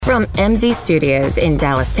From MZ Studios in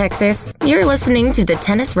Dallas, Texas, you're listening to the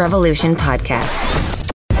Tennis Revolution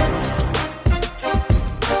podcast.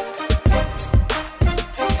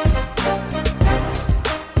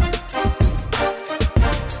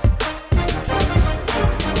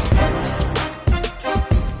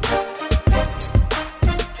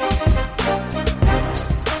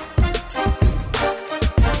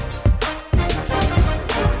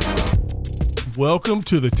 Welcome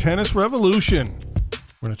to the Tennis Revolution.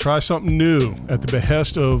 We're going to try something new at the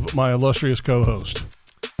behest of my illustrious co-host.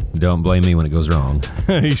 Don't blame me when it goes wrong.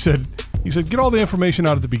 He said, get all the information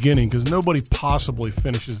out at the beginning because nobody possibly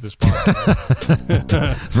finishes this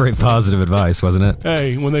podcast. Very positive advice, wasn't it?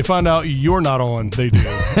 Hey, when they find out you're not on, they do.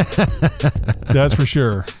 That's for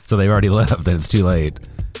sure. So they've already left, then it's too late.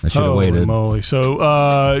 I should have waited. Moly.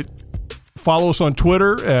 So follow us on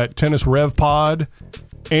Twitter at TennisRevPod.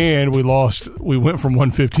 And we went from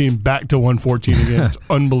 115 back to 114 again. It's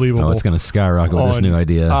unbelievable. Oh, it's going to skyrocket with this new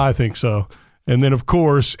idea. I think so. And then, of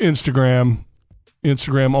course, Instagram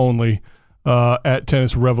only, at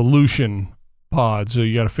Tennis Revolution Pod. So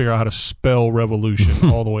you got to figure out how to spell revolution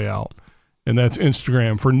all the way out. And that's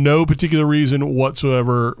Instagram. For no particular reason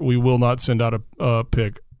whatsoever, we will not send out a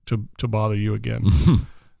pic to bother you again.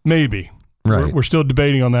 Maybe. Right. We're still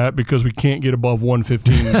debating on that because we can't get above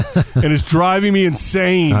 115, and it's driving me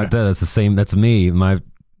insane. That's the same. That's me. My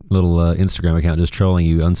little Instagram account just trolling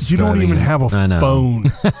you. You don't even have a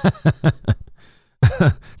phone.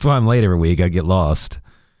 That's why I'm late every week. I get lost.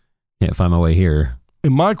 Can't find my way here.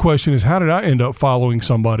 And my question is, how did I end up following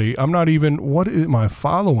somebody? I'm not even. What am I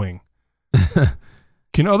following?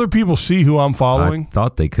 Can other people see who I'm following? I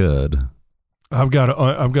thought they could. I've got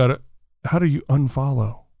to. How do you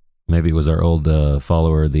unfollow? Maybe it was our old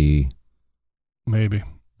follower, Maybe.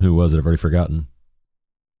 Who was it? I've already forgotten.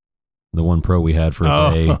 The one pro we had for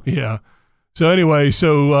a day. Yeah. So anyway,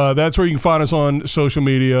 that's where you can find us on social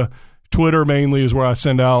media. Twitter mainly is where I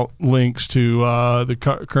send out links to the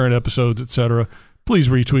current episodes, etc. Please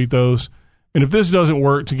retweet those. And if this doesn't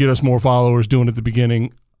work to get us more followers doing it at the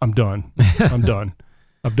beginning, I'm done. I'm done.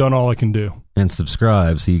 I've done all I can do. And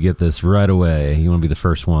subscribe so you get this right away. You want to be the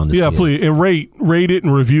first one to see it. Please. And rate it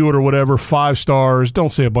and review it or whatever. 5 stars. Don't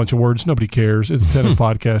say a bunch of words. Nobody cares. It's a tennis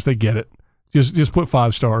podcast. They get it. Just put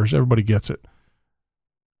 5 stars. Everybody gets it.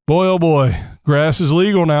 Boy, oh boy. Grass is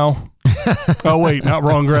legal now. Oh, wait. Not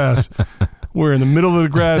wrong grass. We're in the middle of the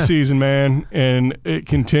grass season, man. And it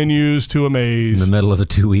continues to amaze. In the middle of a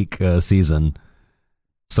 2-week season.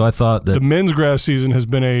 So I thought that the men's grass season has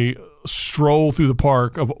been a stroll through the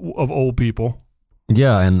park of old people.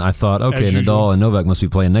 Yeah, and I thought, okay, Nadal and Novak must be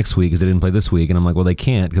playing next week because they didn't play this week. And I'm like, well, they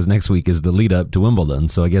can't because next week is the lead up to Wimbledon.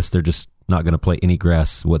 So I guess they're just not going to play any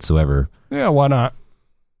grass whatsoever. Yeah, why not?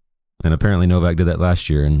 And apparently Novak did that last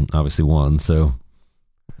year and obviously won. So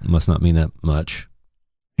it must not mean that much.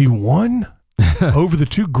 He won over the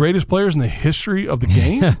 2 greatest players in the history of the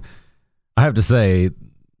game? I have to say,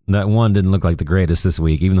 that one didn't look like the greatest this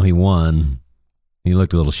week. Even though he won, he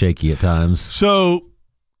looked a little shaky at times. So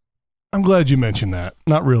I'm glad you mentioned that.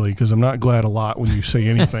 Not really, because I'm not glad a lot when you say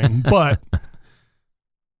anything. But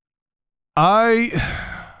I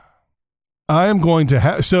am going to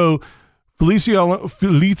have... So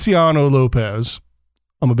Feliciano Lopez,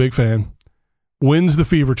 I'm a big fan, wins the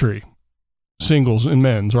Fever Tree. Singles and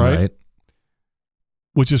men's, right?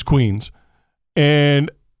 Which is Queens.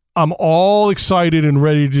 And I'm all excited and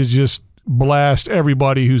ready to just blast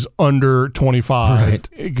everybody who's under 25. Right.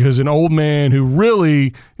 Because an old man who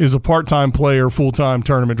really is a part-time player, full-time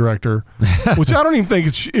tournament director, which I don't even think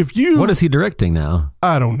it's... What is he directing now?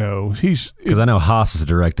 I don't know. Because I know Haas is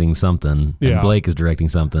directing something, and Blake is directing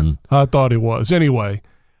something. I thought it was. Anyway,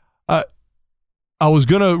 I was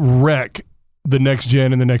going to wreck the next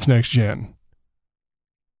gen and the next gen.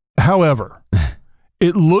 However,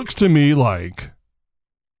 it looks to me like...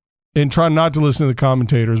 and try not to listen to the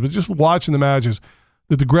commentators, but just watching the matches,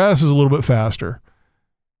 that the grass is a little bit faster.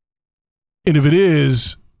 And if it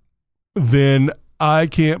is, then I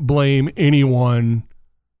can't blame anyone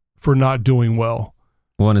for not doing well.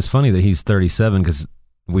 Well, and it's funny that he's 37 because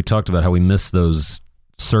we talked about how we missed those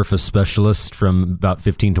surface specialists from about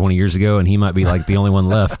 15, 20 years ago, and he might be like the only one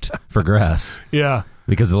left for grass. Yeah.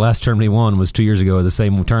 Because the last tournament he won was 2 years ago at the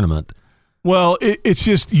same tournament. Well, it's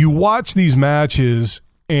just you watch these matches...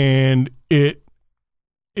 and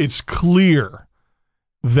it's clear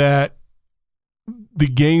that the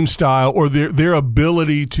game style or their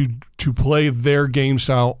ability to play their game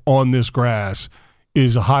style on this grass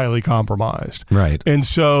is highly compromised. Right. And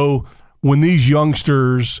so when these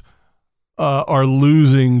youngsters are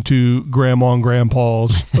losing to grandma and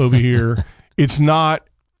grandpas over here, it's not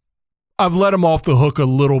I've let him off the hook a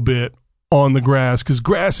little bit on the grass because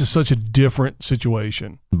grass is such a different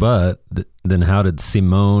situation. But then how did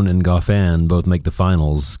Simone and Goffin both make the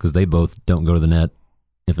finals? Because they both don't go to the net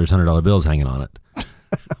if there's $100 bills hanging on it.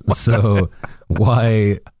 So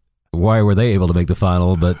why were they able to make the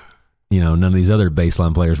final, but none of these other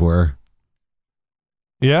baseline players were?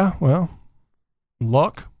 Yeah, well,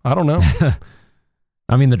 luck. I don't know.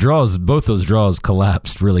 I mean, both those draws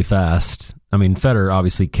collapsed really fast. I mean, Federer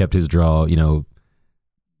obviously kept his draw,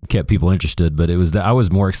 kept people interested, but I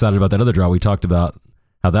was more excited about that other draw. We talked about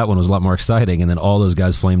how that one was a lot more exciting, and then all those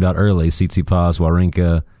guys flamed out early. Tsitsipas,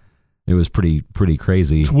 Wawrinka. It was pretty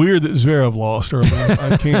crazy. It's weird that Zverev lost early.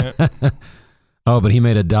 I can't. Oh, but he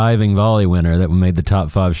made a diving volley winner that made the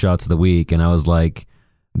top 5 shots of the week, and I was like,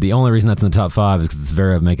 the only reason that's in the top 5 is because it's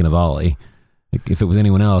Zverev making a volley. If it was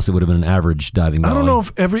anyone else, it would have been an average diving volley. I don't know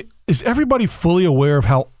if is everybody fully aware of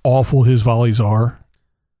how awful his volleys are?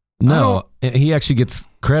 No, he actually gets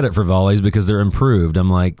credit for volleys because they're improved. I'm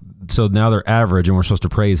like, so now they're average and we're supposed to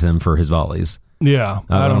praise him for his volleys. Yeah,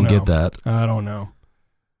 I don't get that. I don't know.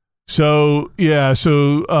 So, yeah,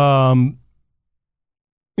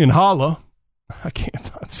 in Halle, I can't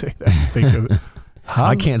not say that. Think of it.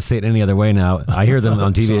 I can't say it any other way now. I hear them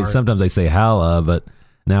on TV. Sorry. Sometimes they say Halle, but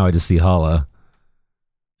now I just see Halle.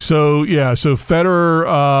 So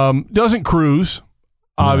Federer doesn't cruise.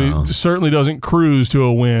 No. Certainly doesn't cruise to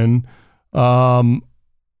a win. But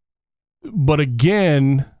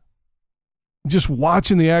again, just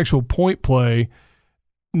watching the actual point play,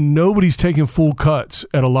 nobody's taking full cuts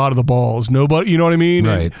at a lot of the balls. Nobody, you know what I mean?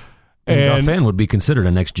 Right. And Goffin would be considered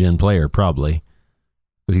a next-gen player, probably.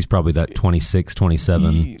 But he's probably that 26,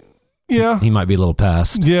 27. Yeah. He might be a little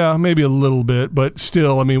past. Yeah, maybe a little bit. But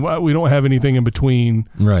still, I mean, we don't have anything in between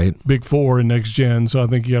Big Four and next gen, so I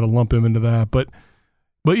think you got to lump him into that. But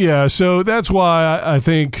yeah, so that's why I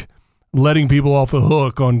think letting people off the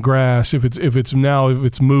hook on grass, if it's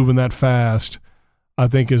moving that fast, I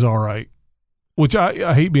think is all right. Which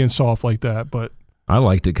I hate being soft like that, but I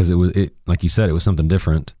liked it because it like you said, it was something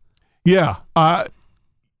different. Yeah,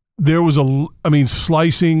 there was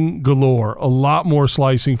slicing galore, a lot more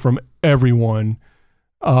slicing from everyone,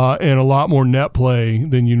 and a lot more net play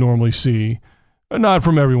than you normally see. Not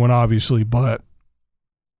from everyone, obviously, but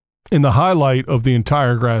in the highlight of the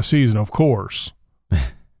entire grass season, of course.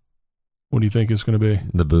 What do you think it's going to be?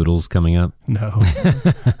 The Boodles coming up? No,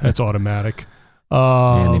 that's automatic.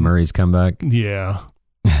 Andy Murray's comeback? Yeah.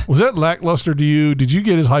 Was that lackluster to you? Did you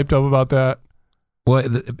get as hyped up about that? Well,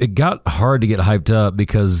 it got hard to get hyped up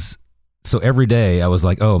because every day I was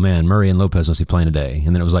like, oh man, Murray and Lopez must be playing today.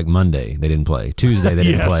 And then it was like Monday, they didn't play. Tuesday, they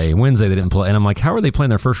didn't play. Wednesday, they didn't play. And I'm like, how are they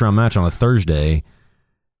playing their first round match on a Thursday?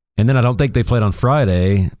 And then I don't think they played on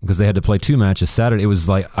Friday because they had to play 2 matches Saturday. It was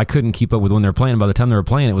like I couldn't keep up with when they were playing. By the time they were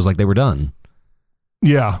playing, it was like they were done.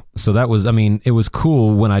 Yeah. So that was, it was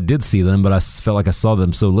cool when I did see them, but I felt like I saw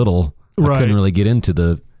them so little. I couldn't really get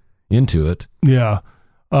into it. Yeah.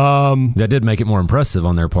 That did make it more impressive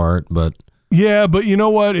on their part, but yeah, but you know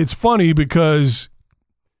what? It's funny because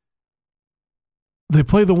they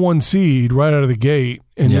play the 1 seed right out of the gate,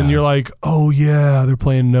 and then you're like, oh yeah, they're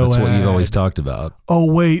playing no. That's what you've always talked about. Oh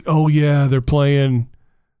wait, oh yeah, they're playing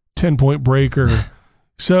 10-point breaker.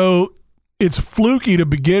 So it's fluky to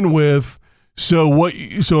begin with. So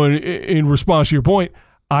in response to your point,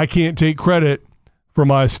 I can't take credit for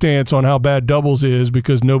my stance on how bad doubles is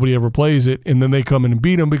because nobody ever plays it, and then they come in and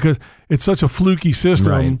beat them because it's such a fluky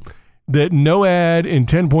system that no ad and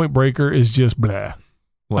 10-point breaker is just blah.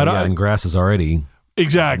 Well, and grass is already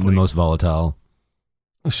exactly the most volatile.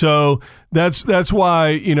 So that's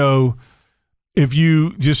why, if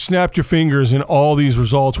you just snapped your fingers and all these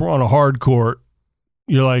results were on a hard court,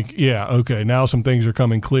 you're like, yeah, okay, now some things are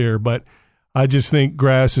coming clear. But I just think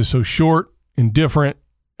grass is so short and different,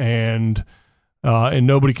 and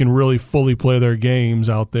nobody can really fully play their games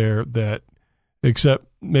out there except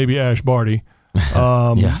maybe Ash Barty.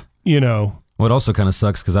 Yeah. Well, it also kind of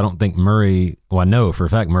sucks because I don't think Murray, I know for a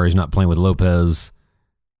fact Murray's not playing with Lopez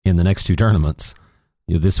in the next 2 tournaments,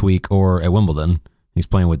 this week or at Wimbledon. He's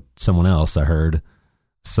playing with someone else, I heard.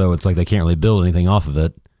 So it's like they can't really build anything off of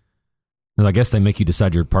it. And I guess they make you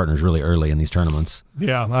decide your partners really early in these tournaments.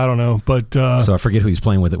 Yeah, I don't know. But so I forget who he's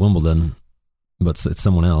playing with at Wimbledon, but it's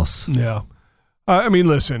someone else. Yeah.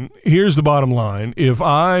 Listen, here's the bottom line. If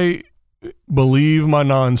I believe my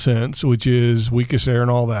nonsense, which is weakest air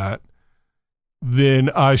and all that, then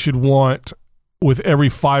I should want, with every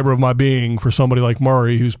fiber of my being, for somebody like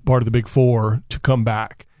Murray, who's part of the Big Four, to come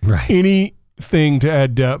back. Right. Anything to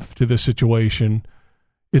add depth to this situation,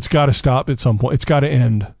 it's got to stop at some point. It's got to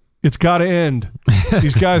end. It's got to end.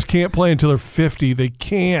 These guys can't play until they're 50. They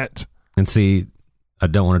can't. And see, I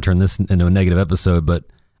don't want to turn this into a negative episode, but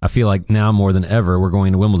I feel like now more than ever, we're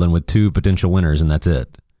going to Wimbledon with 2 potential winners, and that's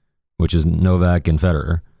it, which is Novak and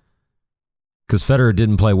Federer. Because Federer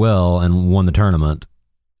didn't play well and won the tournament.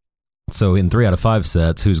 So in 3 out of 5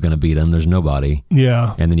 sets, who's going to beat him? There's nobody.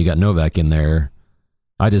 Yeah. And then you got Novak in there.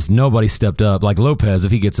 Nobody stepped up. Like Lopez,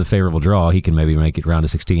 if he gets a favorable draw, he can maybe make it round to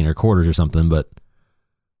 16 or quarters or something, but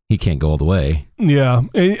he can't go all the way. Yeah.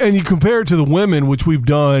 And you compare it to the women, which we've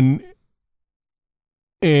done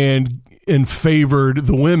and favored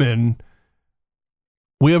the women.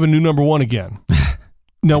 We have a new number 1 again.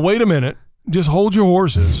 Now, wait a minute. Just hold your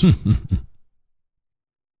horses.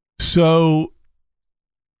 So,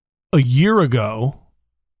 a year ago,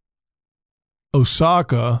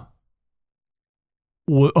 Osaka,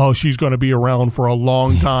 she's going to be around for a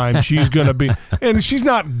long time. She's going to be, and she's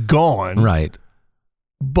not gone. Right.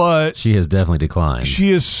 But she has definitely declined.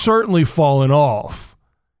 She has certainly fallen off.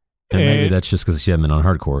 And maybe that's just because she hasn't been on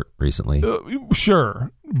hard court recently.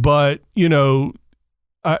 Sure. But,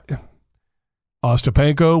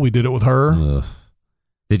 Ostapenko, we did it with her. Ugh.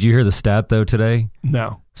 Did you hear the stat, though, today?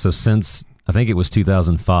 No. So since, I think it was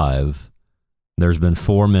 2005, there's been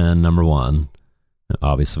 4 men, number 1.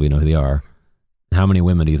 Obviously, we know who they are. How many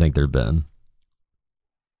women do you think there have been?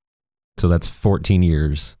 So that's 14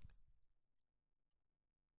 years.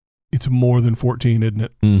 It's more than 14, isn't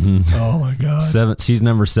it? Mm-hmm. Oh, my God. She's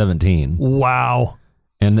number 17. Wow.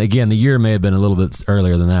 And again, the year may have been a little bit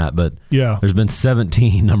earlier than that, but yeah, there's been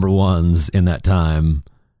 17 number 1s in that time.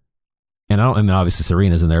 And obviously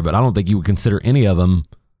Serena's in there, but I don't think you would consider any of them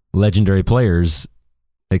legendary players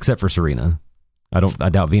except for Serena. I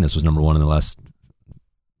doubt Venus was number 1 in the last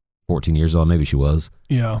 14 years. Or maybe she was.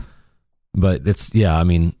 Yeah. But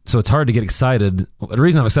so it's hard to get excited. The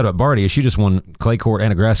reason I'm excited about Barty is she just won clay court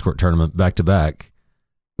and a grass court tournament back to back,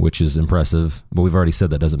 which is impressive. But we've already said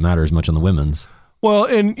that doesn't matter as much on the women's. Well,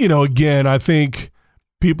 and, again, I think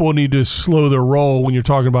people need to slow their roll when you're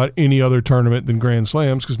talking about any other tournament than Grand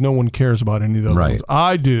Slams because no one cares about any of those ones.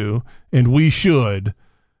 I do, and we should.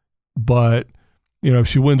 But, if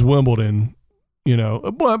she wins Wimbledon,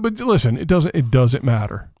 but listen, it doesn't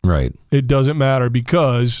matter. Right. It doesn't matter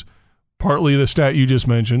because partly the stat you just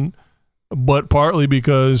mentioned, but partly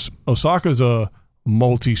because Osaka's a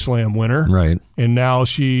multi-slam winner. Right. And now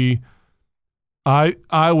I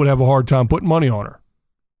would have a hard time putting money on her.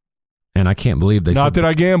 And I can't believe they Not that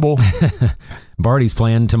I gamble. Barty's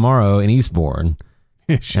playing tomorrow in Eastbourne.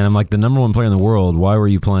 And I'm like, the number 1 player in the world, why were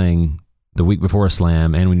you playing the week before a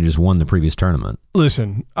slam and when you just won the previous tournament?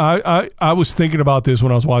 Listen, I was thinking about this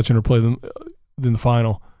when I was watching her play in the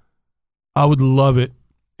final. I would love it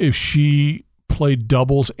if she played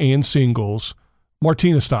doubles and singles,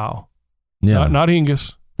 Martina style. Yeah. Not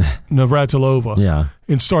Hingis, Navratilova. Yeah.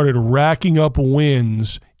 And started racking up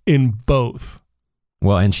wins in both.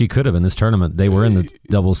 Well, and she could have in this tournament. They were in the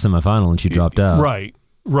doubles semifinal and she dropped out.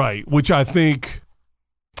 Right. Which I think,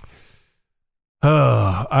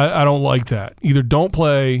 I don't like that. Either don't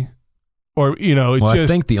play or, I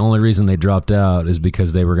think the only reason they dropped out is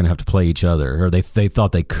because they were going to have to play each other or they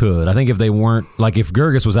thought they could. I think if they weren't, like if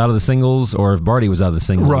Gerges was out of the singles or if Barty was out of the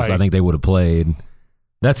singles, right. I think they would have played.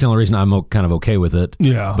 That's the only reason I'm kind of okay with it.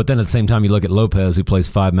 Yeah. But then at the same time, you look at Lopez, who plays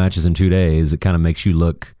 5 matches in 2 days. It kind of makes you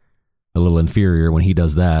look a little inferior when he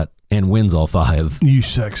does that and wins all 5. You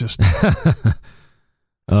sexist.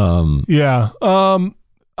 Yeah.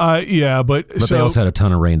 But they also had a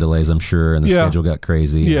ton of rain delays, I'm sure, and the schedule got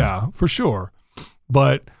crazy. Yeah, for sure.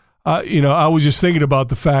 But I was just thinking about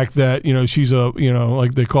the fact that she's a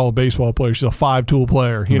like they call a baseball player, she's a 5-tool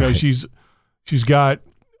player. Right. She's got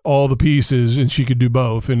all the pieces and she could do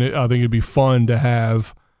both, and I think it'd be fun to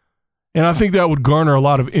have. And I think that would garner a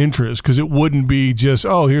lot of interest because it wouldn't be just,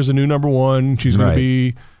 here's a new number 1. She's going to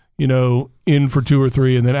be, in for 2 or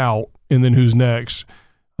 3 and then out. And then who's next?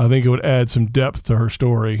 I think it would add some depth to her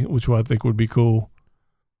story, which I think would be cool.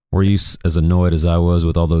 Were you as annoyed as I was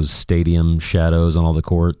with all those stadium shadows on all the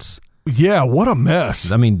courts? Yeah, what a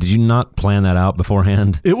mess. I mean, did you not plan that out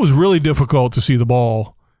beforehand? It was really difficult to see the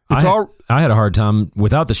ball. I had a hard time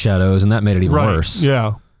without the shadows, and that made it even worse.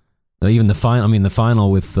 Yeah. Even the final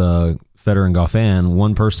with Federer and Goffin,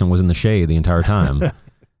 one person was in the shade the entire time.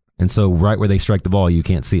 And so right where they strike the ball, you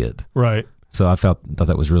can't see it. Right. So I thought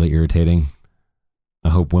that was really irritating. I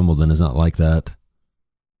hope Wimbledon is not like that.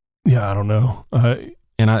 Yeah, I don't know.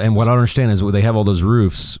 And what I don't understand is they have all those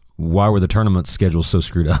roofs. Why were the tournament schedules so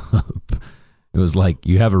screwed up? It was like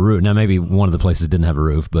you have a roof. Now maybe one of the places didn't have a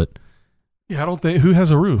roof, but yeah, I don't think who has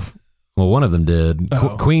a roof. Well, one of them did.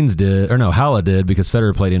 Queens did, or no, Halle did because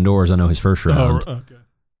Federer played indoors. I know his first round. Oh, okay.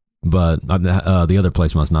 But the other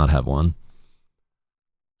place must not have one.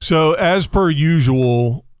 So, as per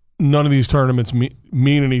usual, none of these tournaments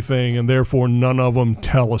mean anything, and therefore none of them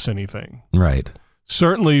tell us anything. Right.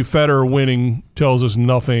 Certainly, Federer winning tells us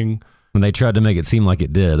nothing. When they tried to make it seem like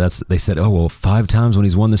it did, they said, oh, well, 5 times when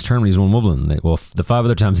he's won this tournament, he's won Wimbledon. Well, the 5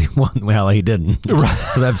 other times he won, well, he didn't. Right.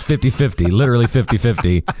 So that's 50-50, literally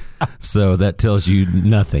 50-50. So that tells you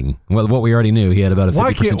nothing. Well, what we already knew, he had about a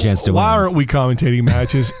 50% chance to win. Why aren't we commentating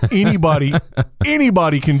matches?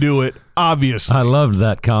 Anybody can do it, obviously. I loved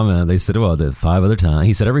that comment. They said, well, the 5 other times.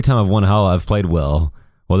 He said, every time I've won Halle, I've played well.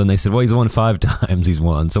 Well, then they said, well, he's won 5 times he's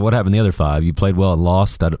won. So what happened the other 5? You played well and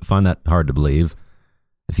lost? I find that hard to believe.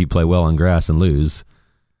 If you play well on grass and lose.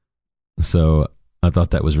 So I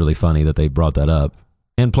thought that was really funny that they brought that up.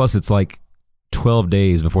 And plus it's like 12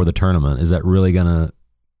 days before the tournament. Is that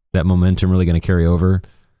momentum really gonna carry over?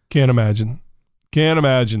 Can't imagine.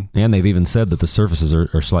 And they've even said that the surfaces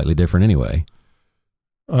are slightly different anyway.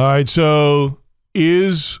 All right, so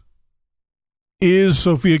is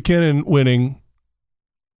Sofia Kenin winning?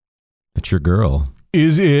 It's your girl.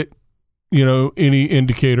 Is it, any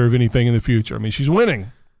indicator of anything in the future? I mean, she's winning.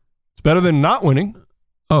 It's better than not winning.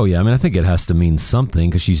 Oh, yeah. I mean, I think it has to mean something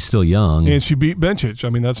because she's still young. And she beat Bencic. I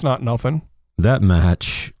mean, that's not nothing. That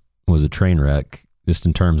match was a train wreck just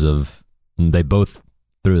in terms of they both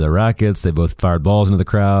threw their rackets. They both fired balls into the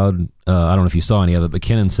crowd. I don't know if you saw any of it, but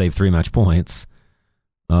Kenin saved 3 match points.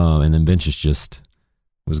 And then Bencic just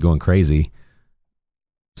was going crazy.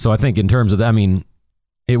 So I think in terms of that, I mean,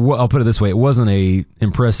 I'll put it this way. It wasn't a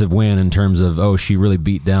impressive win in terms of, oh, she really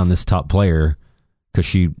beat down this top player because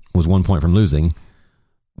she was 1 point from losing.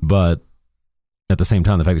 But at the same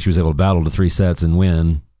time, the fact that she was able to battle to 3 sets and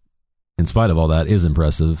win in spite of all that is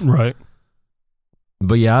impressive. Right.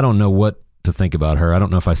 But yeah, I don't know what to think about her. I don't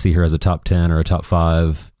know if I see her as a top 10 or a top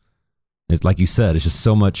 5. It's like you said, it's just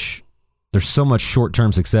so much, there's so much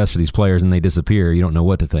short-term success for these players and they disappear. You don't know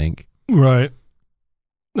what to think. Right.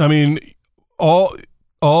 I mean,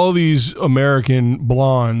 all these American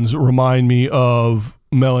blondes remind me of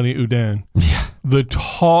Melanie Oudin. Yeah. The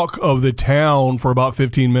talk of the town for about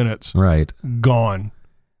 15 minutes. Right. Gone.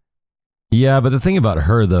 Yeah, but the thing about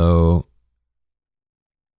her, though,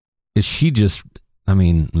 is she just, I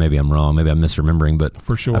mean, maybe I'm wrong, maybe I'm misremembering, but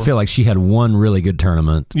for sure, I feel like she had one really good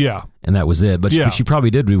tournament. Yeah. And that was it. But she probably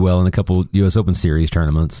did do well in a couple U.S. Open Series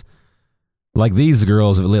tournaments. Like these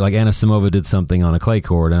girls, like Anna Samova did something on a clay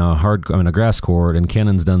court and a grass court, and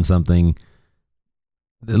Kenin's done something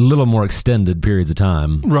a little more extended periods of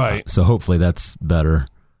time. Right. So hopefully that's better.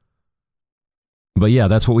 But yeah,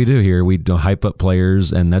 that's what we do here. We hype up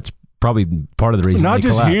players, and that's probably part of the reason. Not they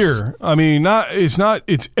just collapse. here. I mean,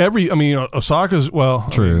 it's every. I mean, Osaka's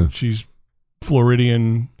true. I mean, she's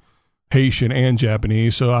Floridian, Haitian, and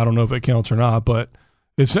Japanese, so I don't know if it counts or not. But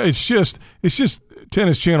it's just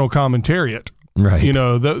Tennis Channel commentariat. Right.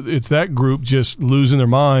 It's that group just losing their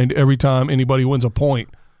mind every time anybody wins a point.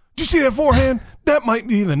 Did you see that forehand? That might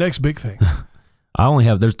be the next big thing.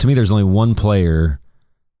 There's only one player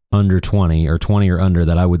under 20 or 20 or under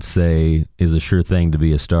that I would say is a sure thing to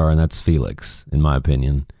be a star, and that's Felix, in my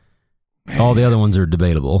opinion. Man. All the other ones are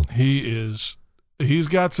debatable. He's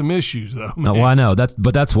got some issues, though. Well, I know.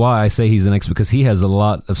 That's why I say he's the next, because he has a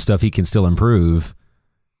lot of stuff he can still improve.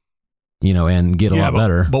 And get a lot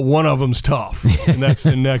better. But one of them's tough, and that's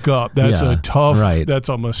the neck up. That's a tough, right. That's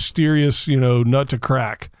a mysterious, nut to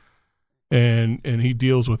crack, and he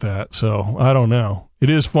deals with that. So I don't know. It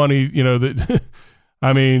is funny, that.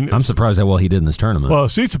 I mean, I'm surprised how well he did in this tournament. Well,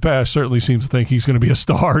 Tsitsipas certainly seems to think he's going to be a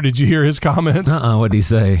star. Did you hear his comments? What did he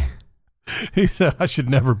say? He said, "I should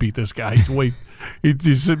never beat this guy. He's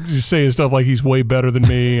just saying stuff like he's way better than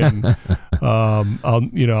me, and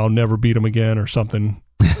I'll never beat him again or something."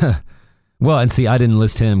 Well, and see, I didn't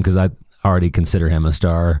list him because I already consider him a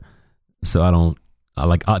star. So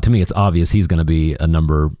to me, it's obvious he's going to be a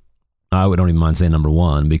number. I don't even mind saying number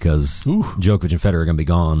 1 because Djokovic and Federer are going to be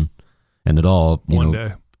gone. And one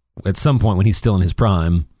day. At some point when he's still in his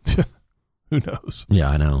prime. Who knows? Yeah,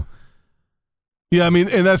 I know. Yeah, I mean,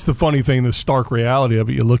 and that's the funny thing, the stark reality of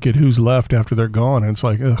it. You look at who's left after they're gone, and it's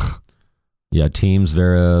like, ugh. Yeah, Thiem,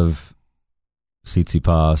 Zverev,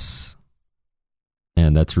 Tsitsipas.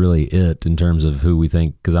 And that's really it in terms of who we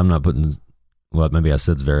think, because I'm not putting, well, maybe I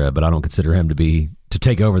said Zverev, but I don't consider him to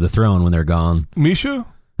take over the throne when they're gone. Misha?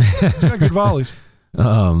 He's got good volleys.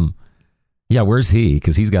 Yeah, where's he?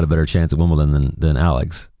 Because he's got a better chance at Wimbledon than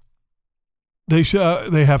Alex. They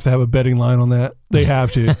have to have a betting line on that. They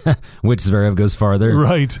have to. Which Zverev goes farther.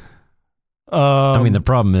 Right. I mean, the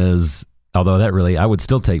problem is, although I would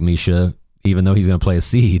still take Misha, even though he's going to play a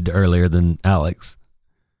seed earlier than Alex.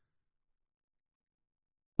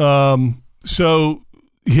 So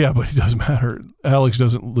Yeah, but it doesn't matter. Alex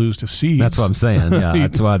doesn't lose to seeds. That's what I'm saying. Yeah,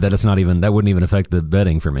 that's why that wouldn't even affect the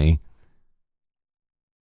betting for me.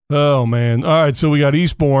 Oh man! All right, so we got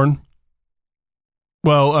Eastbourne.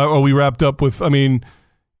 Well, are we wrapped up with? I mean,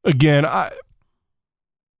 again,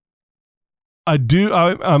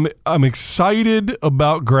 I'm excited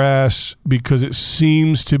about grass because it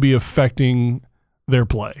seems to be affecting their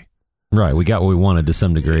play. Right, we got what we wanted to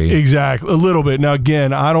some degree. Exactly, a little bit. Now,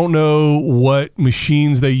 again, I don't know what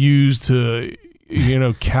machines they use to,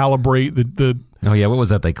 calibrate the. Oh yeah, what was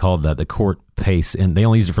that they called that? The court pace, and they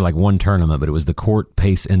only used it for like one tournament, but it was the court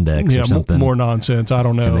pace index or something. More nonsense. I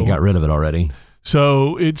don't know. And they got rid of it already.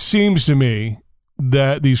 So it seems to me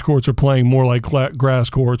that these courts are playing more like grass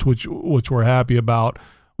courts, which we're happy about,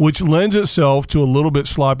 which lends itself to a little bit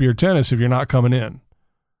sloppier tennis if you're not coming in.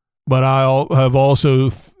 But I have also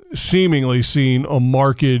seemingly seen a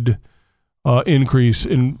marked increase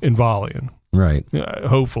in volleying. Right.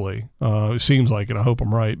 Hopefully. It seems like it. I hope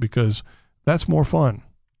I'm right because that's more fun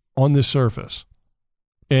on this surface.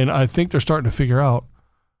 And I think they're starting to figure out,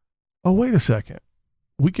 oh, wait a second.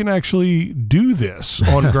 We can actually do this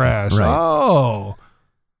on grass. Right. Oh.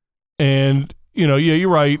 And, you're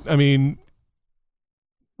right. I mean,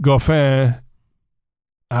 Goffin,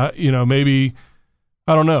 maybe,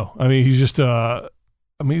 I don't know. I mean, he's just,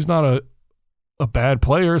 he's not a bad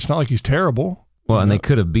player. It's not like he's terrible. Well, and they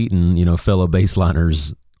could have beaten, fellow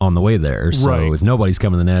baseliners on the way there. So if nobody's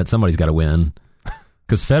coming to the net, somebody's got to win.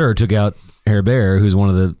 Because Federer took out Herbert, who's one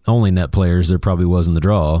of the only net players there probably was in the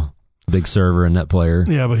draw. Big server and net player.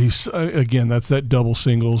 Yeah, but he's, again, that's that double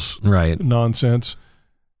singles nonsense.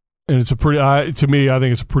 And it's to me, I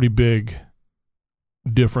think it's a pretty big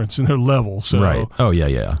difference in their level. So right. Oh,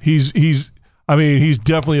 yeah. He's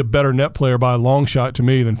definitely a better net player by a long shot to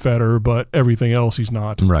me than Federer, but everything else he's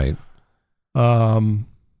not. Right. Well,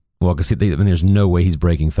 because there's no way he's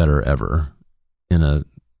breaking Federer ever in a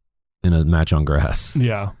match on grass.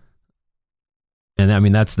 Yeah. And I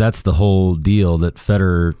mean that's the whole deal, that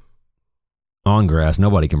Federer on grass,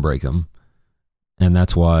 nobody can break him. And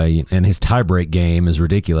that's why, and his tiebreak game is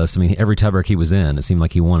ridiculous. I mean, every tiebreak he was in, it seemed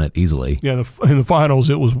like he won it easily. Yeah, in the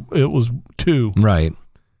finals, it was 2. Right.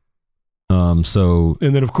 So,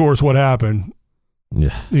 and then of course, what happened?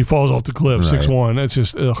 Yeah, he falls off the cliff, 6-1. That's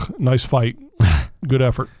just nice fight, good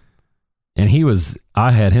effort. And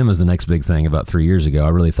I had him as the next big thing about 3 years ago. I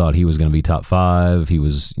really thought he was going to be top 5. He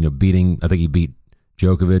was, beating. I think he beat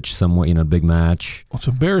Djokovic somewhat, big match. What's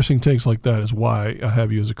embarrassing takes like that is why I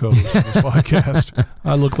have you as a co-host of this podcast.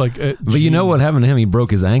 I look like but you know what happened to him? He broke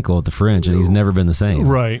his ankle at the French, and he's never been the same.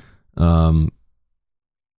 Right. And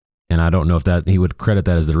I don't know if that he would credit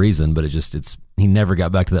that as the reason, but he never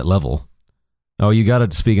got back to that level. Oh,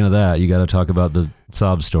 speaking of that, you got to talk about the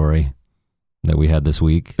sob story that we had this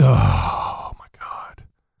week. Oh my God.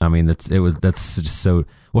 I mean, that's just so,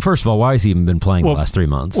 well, first of all, why has he even been playing the last 3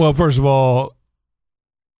 months? Well, first of all,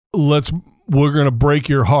 we're going to break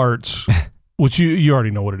your hearts, which you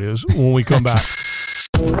already know what it is when we come back.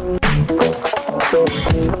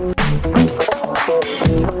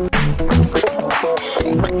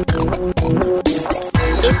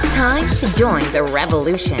 It's time to join the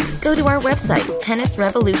revolution. Go to our website,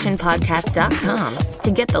 tennisrevolutionpodcast.com,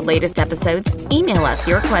 to get the latest episodes, email us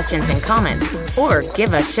your questions and comments, or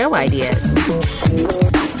give us show ideas.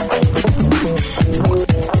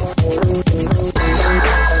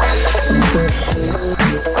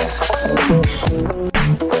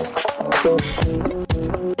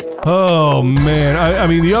 Oh man, I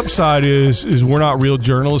mean the upside is we're not real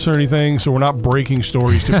journalists or anything, so we're not breaking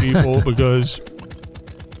stories to people because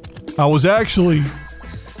I was actually,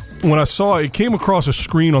 when I saw it came across a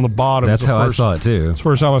screen on the bottom. That's how I saw it too. It's the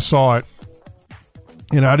first time I saw it,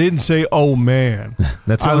 and I didn't say, "Oh man."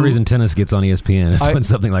 That's the only reason tennis gets on ESPN is when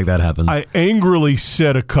something like that happens. I angrily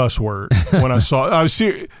said a cuss word when I saw it. I was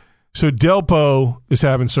serious. So Delpo is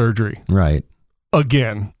having surgery, right?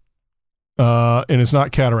 Again. And it's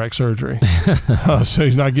not cataract surgery. So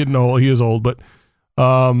he's not getting old. He is old. But,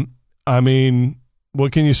 I mean,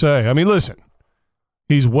 what can you say? I mean, listen,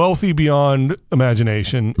 he's wealthy beyond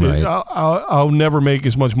imagination. Right. I'll never make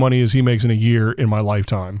as much money as he makes in a year in my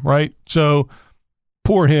lifetime, right? So,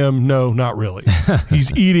 poor him. No, not really.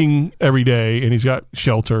 He's eating every day, and he's got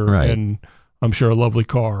shelter, and I'm sure a lovely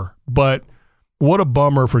car. But what a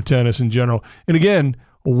bummer for tennis in general. And again,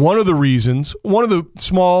 one of the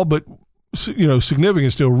small but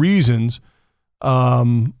significant still reasons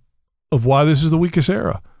of why this is the weakest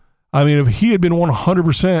era. I mean, if he had been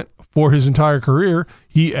 100% for his entire career,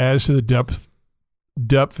 he adds to the depth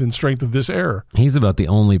and strength of this era. He's about the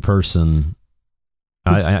only person,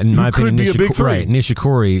 in my opinion, could be a big three. Right,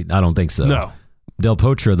 Nishikori, I don't think so. No. Del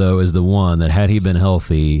Potro, though, is the one that had he been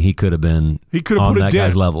healthy, he could have been on that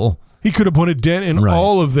guy's level. He could have put a dent in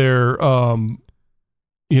all of their,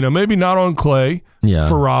 maybe not on Clay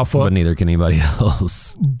for Rafa. But neither can anybody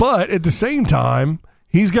else. But at the same time,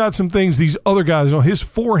 he's got some things these other guys don't. His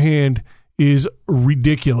forehand is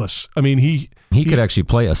ridiculous. I mean, he could actually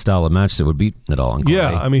play a style of match that would beat Nadal and Clay.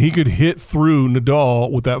 Yeah, I mean, he could hit through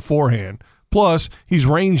Nadal with that forehand. Plus, he's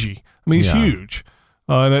rangy. I mean, he's huge.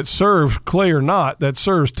 And that serve, Clay or not, that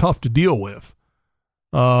serve's tough to deal with.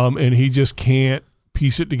 And he just can't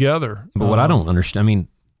piece it together. But what I don't understand, I mean,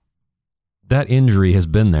 that injury has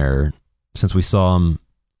been there since we saw him,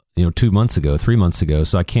 2 months ago, 3 months ago.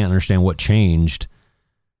 So I can't understand what changed.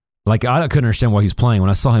 Like, I couldn't understand why he's playing. When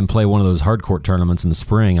I saw him play one of those hard court tournaments in the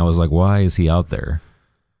spring, I was like, why is he out there?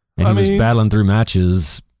 And he was battling through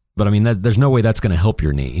matches. But, I mean, there's no way that's going to help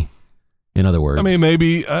your knee. In other words,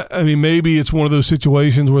 maybe it's one of those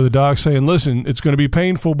situations where the doc's saying, "Listen, it's going to be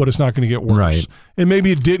painful, but it's not going to get worse." Right. And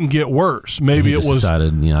maybe it didn't get worse. Maybe it was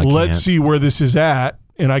decided, let's see where this is at,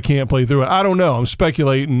 and I can't play through it. I don't know. I'm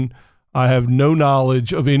speculating. I have no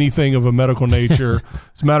knowledge of anything of a medical nature.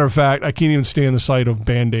 As a matter of fact, I can't even stand the sight of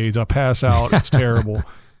Band-Aids. I pass out. It's terrible.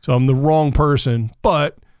 So I'm the wrong person.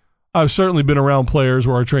 But I've certainly been around players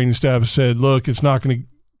where our training staff has said, "Look, it's not going to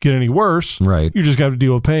get any worse. Right. You just got to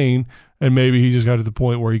deal with pain." And maybe he just got to the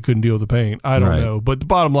point where he couldn't deal with the pain. I don't know. But the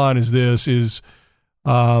bottom line is this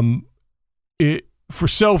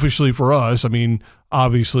selfishly for us, I mean,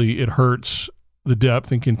 obviously it hurts the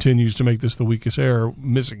depth and continues to make this the weakest air,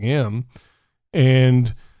 missing him.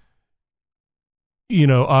 And,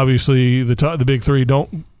 obviously the big three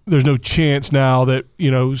there's no chance now that,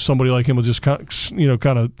 somebody like him will just kind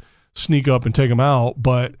of sneak up and take him out.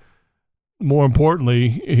 But more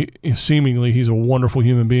importantly, seemingly he's a wonderful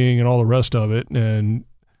human being and all the rest of it, and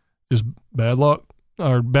just bad luck,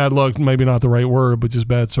 or bad luck, maybe not the right word, but just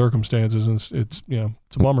bad circumstances. And it's a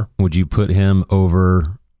bummer. Would you put him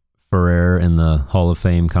over Ferrer in the Hall of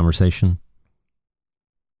Fame conversation?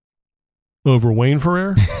 Over Wayne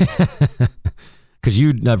Ferrer? Because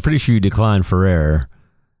I'm pretty sure you declined Ferrer.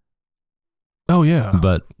 Oh, yeah.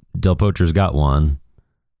 But Del Potro's got one,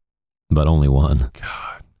 but only one. God.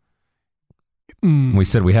 We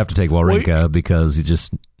said we have to take Wawrinka because he's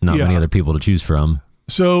just not many other people to choose from.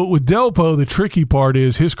 So with Delpo, the tricky part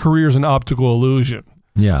is his career is an optical illusion.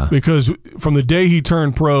 Yeah. Because from the day he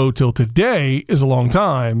turned pro till today is a long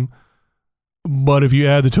time. But if you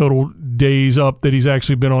add the total days up that he's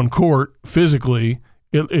actually been on court physically,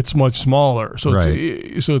 it's much smaller. So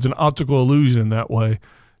it's an optical illusion in that way.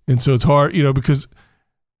 And so it's hard, because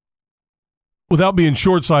without being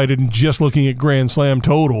short-sighted and just looking at Grand Slam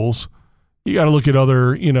totals, you got to look at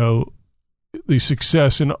other, the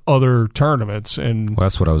success in other tournaments. And well,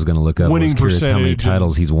 that's what I was going to look up. Winning percentage. How many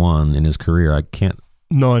titles he's won in his career? I can't.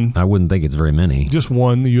 None. I wouldn't think it's very many. Just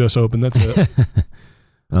one, the U.S. Open. That's it.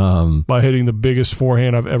 By hitting the biggest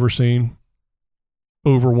forehand I've ever seen,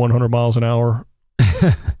 over 100 miles an hour.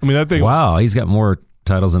 I mean, that thing. Wow, he's got more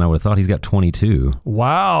titles than I would have thought. He's got 22.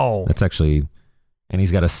 Wow. That's actually, and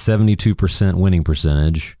he's got a 72% winning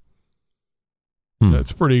percentage.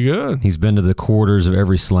 That's pretty good. He's been to the quarters of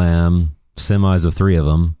every slam, semis of 3 of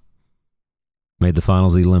them, made the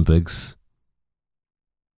finals of the Olympics.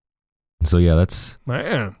 So yeah, that's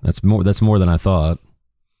more than I thought.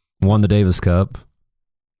 Won the Davis Cup.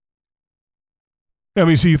 I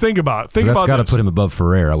mean, so you think about it. That's got to put him above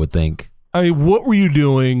Ferrer, I would think. I mean, what were you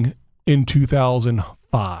doing in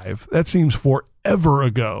 2005? That seems forever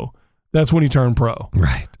ago. That's when he turned pro.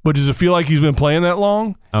 Right. But does it feel like he's been playing that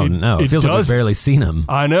long? Oh, no. It feels like we've barely seen him.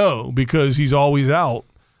 I know, because he's always out.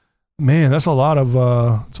 Man, that's a lot of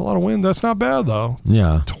wins. That's not bad, though.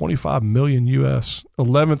 Yeah. 25 million U.S.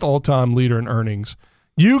 11th all-time leader in earnings.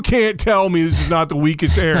 You can't tell me this is not the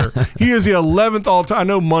weakest air. He is the 11th all-time. I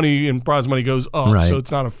know money and prize money goes up, so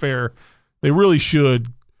it's not a fair. They really should.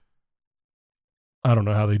 I don't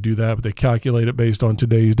know how they do that, but they calculate it based on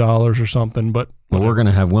today's dollars or something. But we're going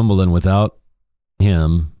to have Wimbledon without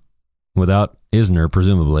him, without Isner,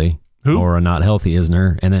 presumably. Who? Or a not healthy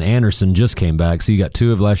Isner. And then Anderson just came back, so you got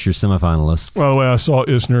 2 of last year's semifinalists. By the way, I saw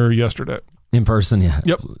Isner yesterday. In person, yeah.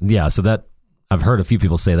 Yep. Yeah, so that, I've heard a few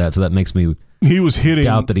people say that, so that makes me he was hitting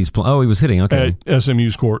doubt that he's playing. Oh, he was hitting, okay. At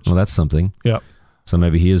SMU's courts. Well, that's something. Yeah. So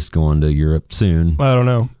maybe he is going to Europe soon. I don't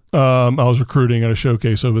know. I was recruiting at a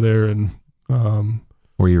showcase over there, and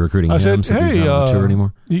were you recruiting him said, since he's not on the tour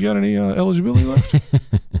anymore? You got any eligibility left?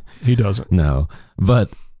 He doesn't. No.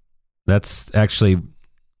 But that's actually,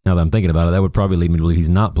 now that I'm thinking about it, that would probably lead me to believe he's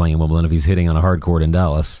not playing Wimbledon if he's hitting on a hard court in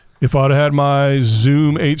Dallas. if I'd had my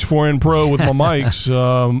Zoom H4n Pro with my mics,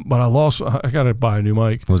 but I got to buy a new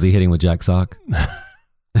mic. Was he hitting with Jack Sock?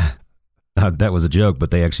 That was a joke,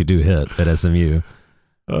 but they actually do hit at SMU.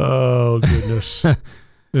 Oh, goodness.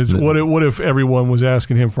 What if everyone was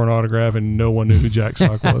asking him for an autograph and no one knew who Jack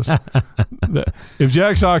Sock was? If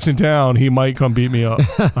Jack Sock's in town, he might come beat me up.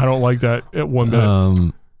 I don't like that at one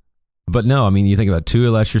bit. But no, I mean, you think about Tua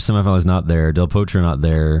last year's semifinal is not there. Del Potro not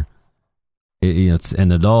there. And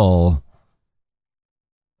Nadal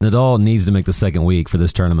needs to make the second week for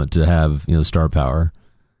this tournament to have star power.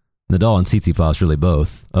 Nadal and Tsitsipas really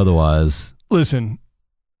both. Otherwise, listen,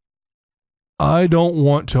 I don't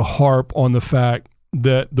want to harp on the fact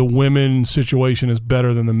that the women's situation is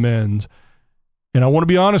better than the men's. And I want to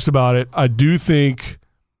be honest about it. I do think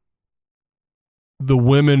the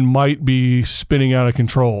women might be spinning out of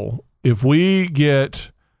control. If we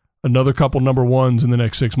get another couple number ones in the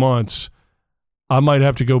next 6 months, I might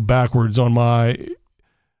have to go backwards on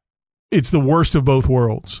it's the worst of both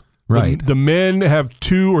worlds. Right. The men have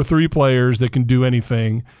 2 or 3 players that can do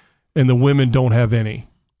anything, and the women don't have any.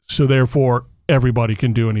 So therefore, everybody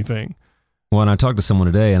can do anything. Well, and I talked to someone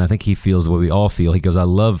today, and I think he feels what we all feel. He goes, I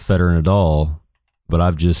love Federer and Nadal, but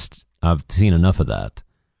I've seen enough of that.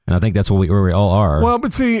 And I think that's where we all are. Well,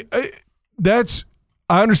 but see, I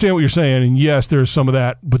understand what you're saying, and yes, there's some of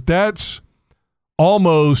that, but that's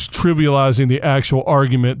almost trivializing the actual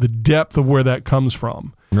argument, the depth of where that comes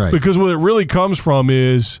from. Right. Because what it really comes from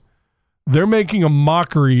is they're making a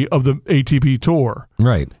mockery of the ATP Tour.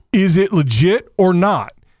 Right. Is it legit or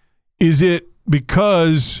not? Is it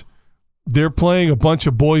because they're playing a bunch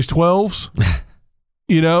of boys 12s?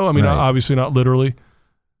 I mean, obviously not literally.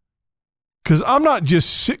 Because I'm not just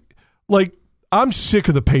sick. I'm sick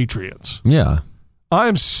of the Patriots. Yeah. I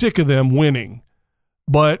am sick of them winning.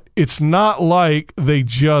 But it's not like they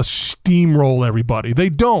just steamroll everybody. They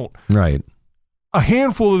don't. Right. A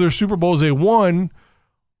handful of their Super Bowls they won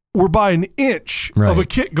were by an inch of a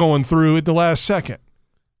kick going through at the last second.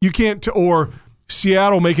 You can't, or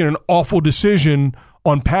Seattle making an awful decision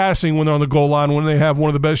on passing when they're on the goal line when they have one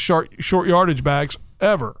of the best short yardage backs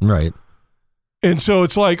ever. Right. And so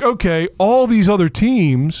it's like, okay, all these other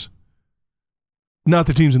teams, not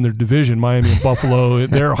the teams in their division, Miami and Buffalo,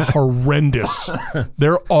 they're horrendous.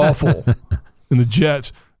 They're awful. And the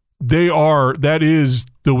Jets, that is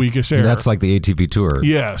the weakest area. That's like the ATP Tour.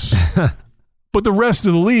 Yes. But the rest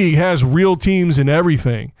of the league has real teams and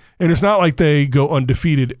everything. And it's not like they go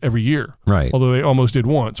undefeated every year. Right. Although they almost did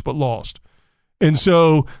once, but lost. And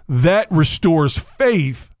so that restores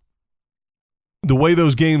faith. The way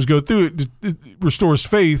those games go through, it restores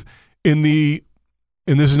faith in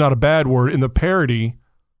and this is not a bad word, in the parity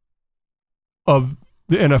of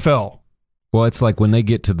the NFL. Well, it's like when they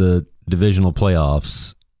get to the divisional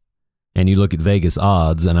playoffs and you look at Vegas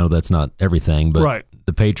odds, I know that's not everything, but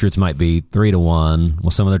the Patriots might be 3-1. Well,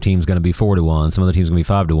 some other team's going to be 4-1. Some other team's going to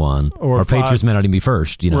be 5-1. Or Patriots may not even be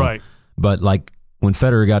first, Right. But like when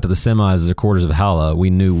Federer got to the semis or quarters of Halle,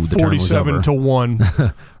 we knew the tournament was over.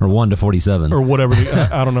 47-1. Or 1-47. Or whatever.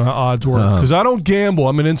 I don't know how odds work. Because I don't gamble.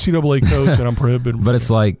 I'm an NCAA coach and I'm prohibited. But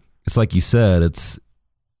it's like you said, it's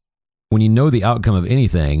when you know the outcome of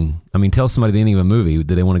anything, I mean, tell somebody the ending of a movie,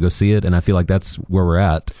 do they want to go see it? And I feel like that's where we're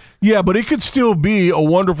at. Yeah, but it could still be a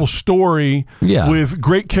wonderful story with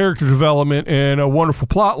great character development and a wonderful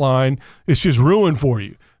plot line. It's just ruined for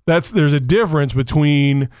you. There's a difference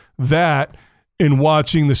between that and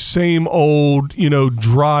watching the same old,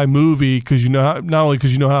 dry movie because not only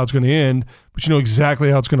because you know how it's going to end, but you know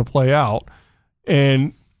exactly how it's going to play out.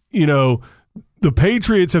 And, the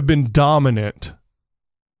Patriots have been dominant,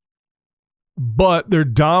 but they're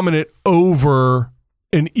dominant over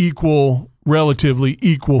an relatively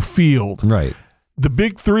equal field. Right. The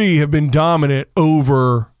big three have been dominant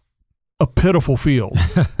over a pitiful field.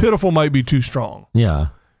 Pitiful might be too strong. Yeah.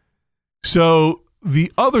 So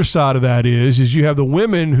the other side of that is you have the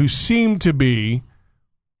women who seem to be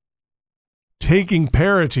taking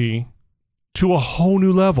parity to a whole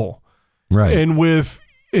new level. Right. And with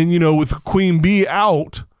Queen Bee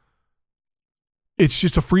out, it's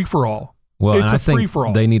just a free-for-all. Well, I think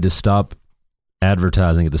they need to stop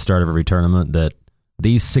advertising at the start of every tournament that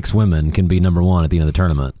these 6 women can be number 1 at the end of the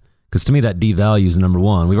tournament. Because to me, that devalues number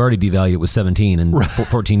 1. We've already devalued it with 17 in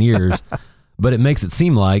 14 years. But it makes it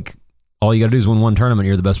seem like all you got to do is win one tournament,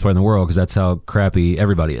 you're the best player in the world, because that's how crappy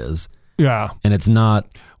everybody is. Yeah. And it's not.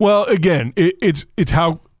 Well, again, it's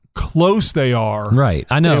how close they are. Right.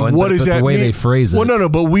 I know. And what does that the way mean? they phrase it. Well, no,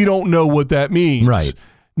 but we don't know what that means. Right.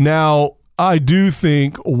 Now, I do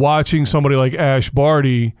think watching somebody like Ash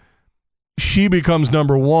Barty, she becomes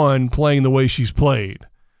number 1 playing the way she's played.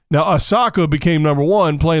 Now, Osaka became number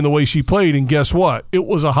one playing the way she played, and guess what? It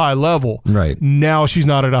was a high level. Right. Now she's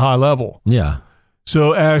not at a high level. Yeah.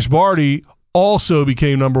 So Ash Barty also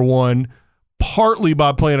became number one, partly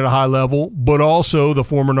by playing at a high level, but also the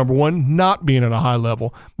former number one not being at a high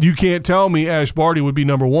level. You can't tell me Ash Barty would be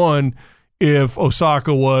number one if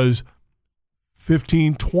Osaka was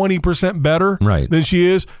 15, 20% better than she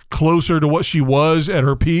is, closer to what she was at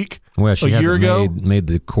her peak she a year ago. Made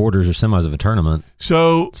the quarters or semis of a tournament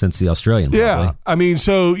since the Australian. Yeah. Probably. I mean,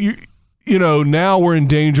 so, you know, now we're in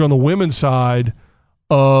danger on the women's side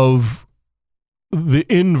of the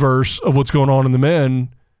inverse of what's going on in the men.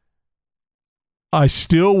 I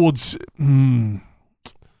still would,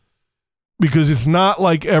 because it's not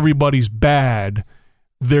like everybody's bad.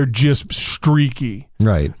 They're just streaky.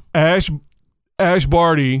 Right. Ash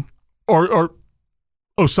Barty or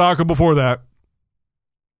Osaka before that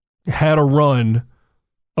had a run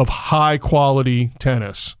of high quality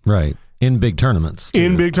tennis. Right. In big tournaments. Too.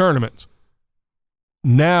 In big tournaments.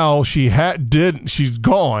 Now she's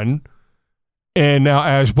gone, and now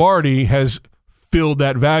Ash Barty has filled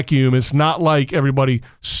that vacuum. It's not like everybody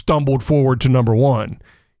stumbled forward to number one.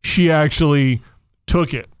 She actually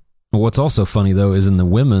took it. Well, what's also funny, though, is in the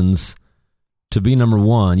women's, to be number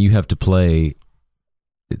one, you have to play,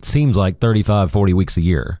 it seems like 35, 40 weeks a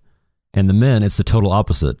year. And the men, it's the total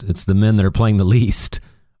opposite. It's the men that are playing the least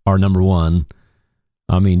are number one.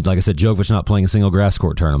 I mean, like I said, Djokovic not playing a single grass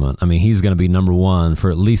court tournament. I mean, he's going to be number one for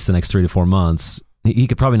at least the next 3 to 4 months. He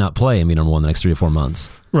could probably not play and be number one the next 3 to 4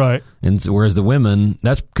 months. Right. And whereas the women,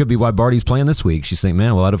 that could be why Barty's playing this week. She's saying,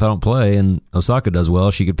 man, well, if I don't play and Osaka does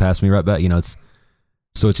well, she could pass me right back. You know,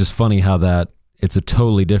 so it's just funny how that it's a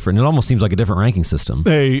totally different. It almost seems like a different ranking system.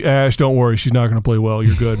 Hey, Ash, don't worry, she's not going to play well.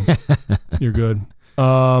 You're good. You're good.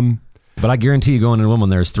 But I guarantee you, going into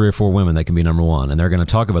Wimbledon, there's 3 or 4 women that can be number one, and they're going to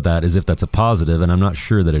talk about that as if that's a positive, and I'm not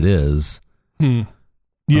sure that it is.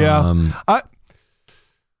 Yeah,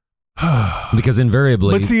 because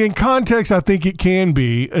invariably, but see, in context, I think it can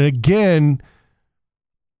be. And again,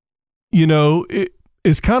 you know,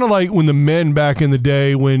 it's kind of like when the men back in the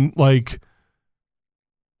day, when like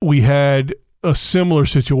we had a similar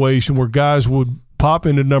situation where guys would pop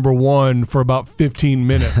into number one for about 15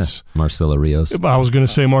 minutes. Marcelo Rios. I was going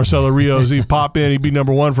to say Marcelo Rios. He'd pop in, he'd be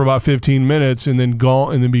number one for about 15 minutes and then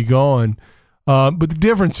be gone. But the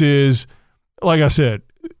difference is, like I said,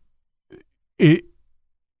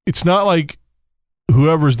 it's not like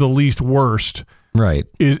whoever's the least worst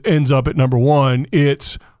ends up at number one.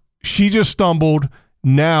 It's she just stumbled.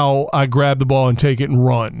 Now I grab the ball and take it and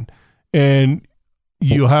run. And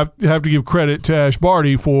you'll have to give credit to Ash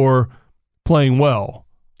Barty for playing well.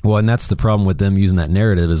 Well, and that's the problem with them using that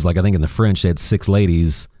narrative is, like, I think in the French they had 6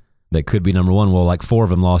 ladies that could be number one. Well, like 4 of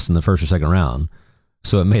them lost in the first or second round.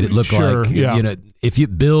 So it made it look like, you know, if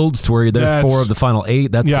it builds to where they're 4 of the final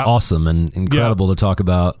 8, that's awesome and incredible to talk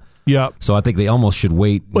about. Yeah. So I think they almost should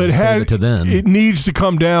wait and save it to then. It needs to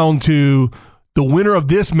come down to the winner of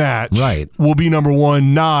this match will be number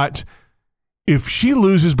one, not if she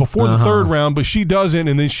loses before the third round, but she doesn't,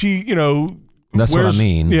 and then she, you know, that's what I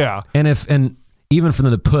mean. Yeah. And even for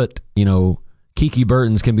them to put, you know, Kiki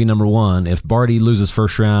Bertens can be number one if Barty loses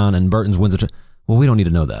first round and Bertens wins it. Well, we don't need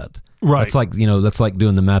to know that. Right. That's like, you know, that's like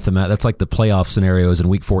doing the that's like the playoff scenarios in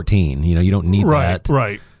week 14. You know, you don't need that.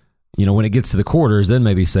 Right. You know, when it gets to the quarters, then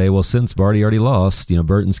maybe say, well, since Barty already lost, you know,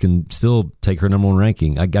 Bertens can still take her number one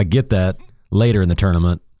ranking. I get that later in the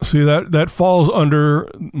tournament. See, that falls under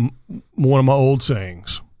one of my old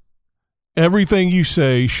sayings. Everything you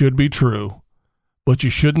say should be true, but you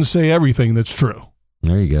shouldn't say everything that's true.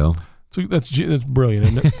 There you go. So that's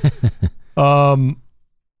brilliant, isn't it?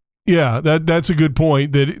 Yeah, that's a good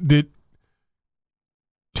point. That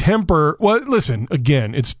temper. Well, listen,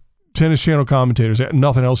 again, it's Tennis Channel commentators. They have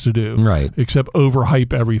nothing else to do, right, except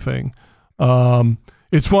overhype everything.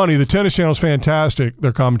 It's funny. The Tennis Channel is fantastic.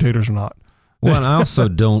 Their commentators are not. Well, and I also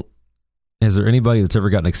don't. Is there anybody that's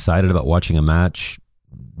ever gotten excited about watching a match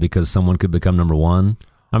because someone could become number one?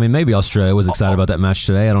 I mean, maybe Australia was excited about that match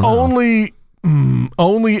today. I don't know.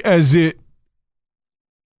 Only as it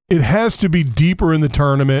has to be deeper in the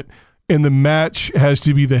tournament, and the match has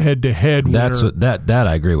to be the head-to-head winner. That's what that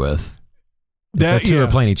I agree with. That if the two are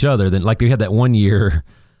playing each other, then like we had that one year.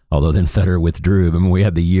 Although then Federer withdrew. I mean, we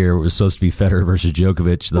had the year where it was supposed to be Federer versus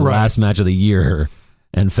Djokovic, the last match of the year,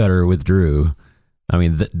 and Federer withdrew. I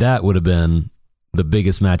mean, that would have been the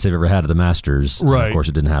biggest match they've ever had at the Masters. Right. And of course,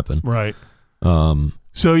 it didn't happen. Right.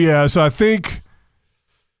 So I think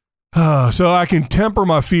so I can temper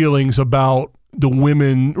my feelings about the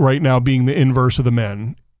women right now being the inverse of the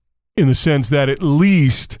men, in the sense that at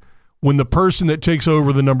least when the person that takes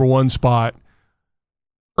over the number one spot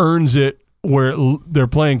earns it where they're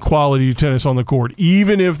playing quality tennis on the court,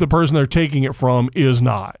 even if the person they're taking it from is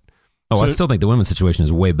not. Oh, so, I still think the women's situation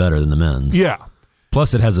is way better than the men's. Yeah.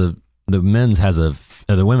 Plus, the women's has a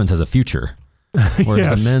future, whereas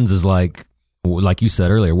yes. the men's is like you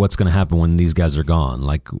said earlier, what's going to happen when these guys are gone?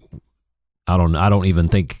 Like, I don't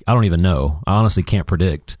even know. I honestly can't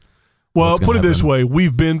predict. Well, put it this way: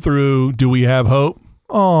 we've been through. Do we have hope?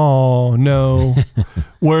 Oh no.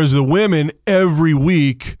 Whereas the women, every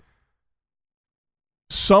week,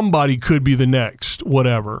 somebody could be the next,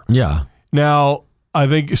 whatever. Yeah. Now, I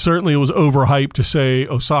think certainly it was overhyped to say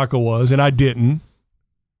Osaka was, and I didn't,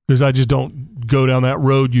 because I just don't go down that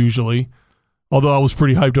road usually. Although I was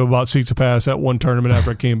pretty hyped up about Tsitsipas that one tournament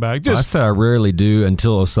after I came back. I said I rarely do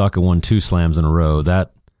until Osaka won 2 slams in a row.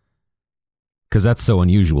 Because that's so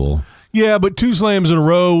unusual. Yeah, but 2 slams in a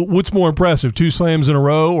row, what's more impressive? 2 slams in a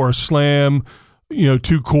row or a slam, 2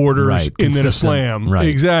 quarters right. and then a slam? Right.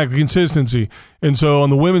 Exactly, consistency. And so on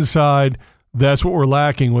the women's side, that's what we're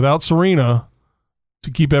lacking. Without Serena,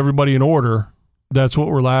 to keep everybody in order, that's what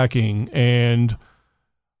we're lacking. And,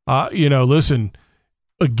 listen,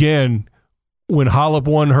 again, when Halep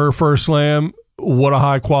won her first slam, what a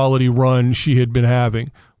high-quality run she had been having.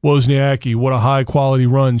 Wozniacki, what a high-quality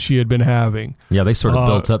run she had been having. Yeah, they sort of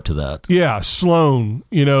built up to that. Yeah, Sloane,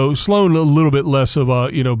 Sloane a little bit less of a,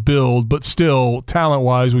 build, but still,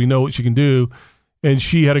 talent-wise, we know what she can do. And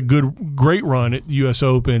she had a great run at the U.S.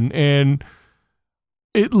 Open. And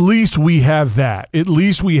at least we have that. At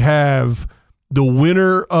least we have the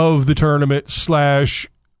winner of the tournament /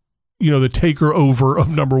 the taker over of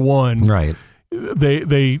number one. Right.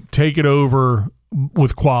 They take it over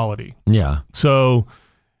with quality. Yeah. So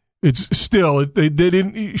it's still she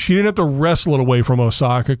didn't have to wrestle it away from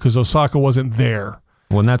Osaka because Osaka wasn't there.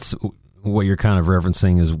 Well, and that's what you're kind of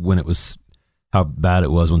referencing is when it was how bad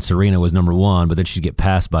it was when Serena was number one, but then she'd get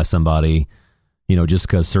passed by somebody, just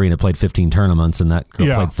because Serena played 15 tournaments and that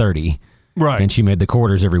girl played 30. Right. And she made the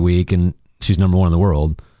quarters every week and she's number one in the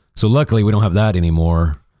world. So luckily we don't have that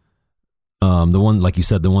anymore. The one, like you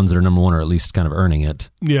said, the ones that are number one are at least kind of earning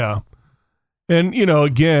it. Yeah. And,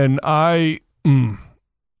 again,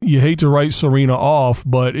 you hate to write Serena off,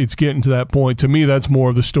 but it's getting to that point. To me, that's more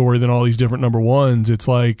of the story than all these different number ones. It's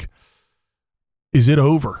like, is it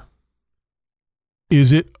over?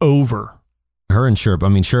 Is it over? Her and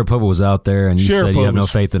Sharapova was out there, and you said you have no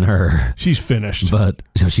faith in her. She's finished. But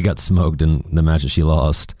she got smoked in the match that she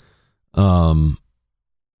lost.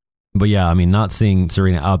 But yeah, not seeing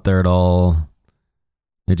Serena out there at all.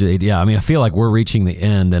 I feel like we're reaching the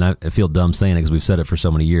end, and I feel dumb saying it because we've said it for so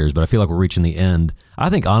many years, but I feel like we're reaching the end. I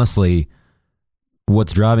think, honestly,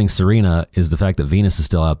 what's driving Serena is the fact that Venus is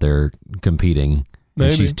still out there competing.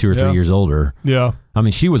 Maybe. And she's 2 or 3 years older. Yeah.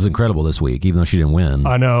 She was incredible this week, even though she didn't win.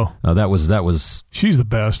 I know. That was. She's the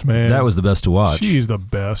best, man. That was the best to watch. She's the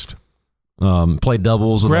best. Played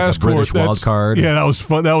doubles with a British wild card. Yeah, that was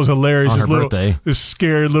fun. That was hilarious. On her birthday. This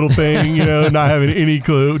scared little thing, not having any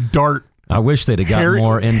clue. Dart. I wish they'd have got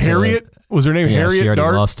more into Harriet. Was her name Harriet? She already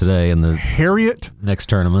Dart? lost today in the Harriet next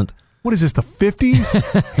tournament. What is this? The 50s?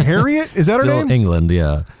 Harriet? Is that Still her name? England,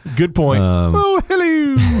 yeah. Good point.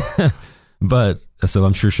 Hello. But so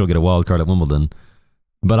I'm sure she'll get a wild card at Wimbledon.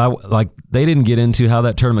 But they didn't get into how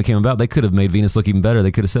that tournament came about. They could have made Venus look even better.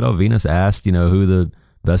 They could have said, "Oh, Venus asked, who the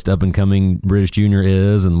best up and coming British junior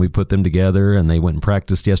is, and we put them together, and they went and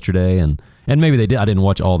practiced yesterday, and maybe they did. I didn't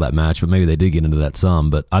watch all that match, but maybe they did get into that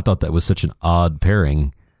some. But I thought that was such an odd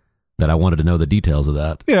pairing that I wanted to know the details of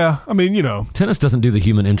that. Yeah, tennis doesn't do the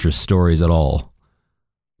human interest stories at all.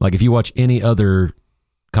 Like if you watch any other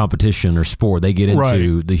competition or sport, they get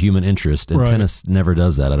into the human interest, and tennis never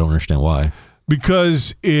does that. I don't understand why.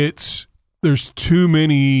 Because there's too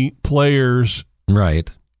many players, right?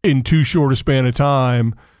 In too short a span of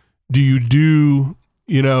time. Do you do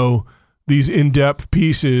these in-depth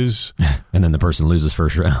pieces and then the person loses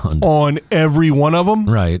first round on every one of them,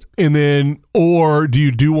 right? And then, or do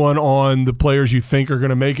you do one on the players you think are going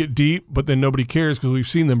to make it deep, but then nobody cares because we've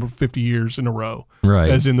seen them for 50 years in a row, right?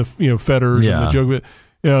 As in the Federers and the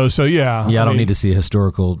Djokovic, so yeah. I don't need to see a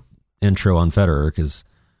historical intro on Federer because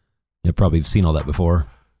you've probably seen all that before.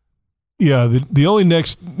 Yeah, the only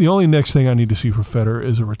next thing I need to see for Federer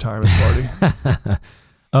is a retirement party.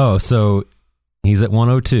 Oh, so he's at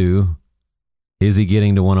 102. Is he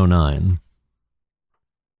getting to 109?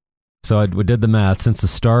 So we did the math. Since the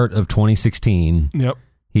start of 2016, yep,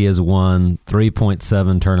 he has won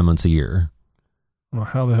 3.7 tournaments a year. Well,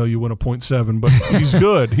 how the hell you win a 0.7? But he's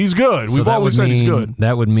good. He's good. We've always said he's good.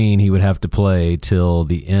 That would mean he would have to play till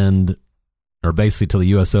the end, or basically till the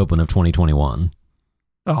U.S. Open of 2021.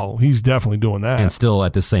 Oh, he's definitely doing that. And still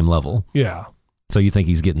at the same level. Yeah. So you think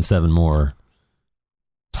he's getting 7 more?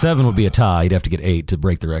 7 would be a tie. He'd have to get 8 to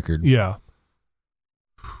break the record. Yeah.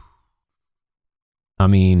 I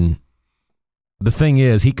mean, the thing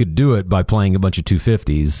is, he could do it by playing a bunch of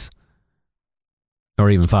 250s or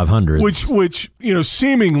even 500s. Which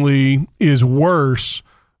seemingly is worse,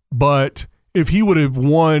 but if he would have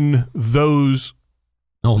won those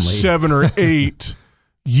only 7 or 8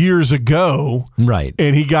 years ago, right,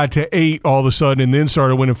 and he got to 8 all of a sudden and then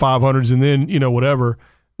started winning 500s and then, whatever,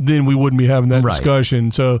 then we wouldn't be having that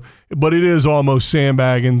discussion. So, but it is almost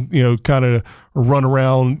sandbagging, kind of run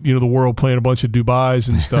around, the world playing a bunch of Dubais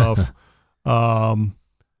and stuff.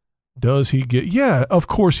 Does he get? Yeah, of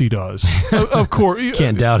course he does. Of course.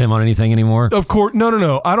 Can't doubt him on anything anymore. Of course.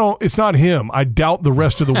 No. I don't. It's not him. I doubt the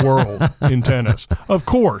rest of the world in tennis. Of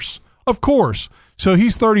course. So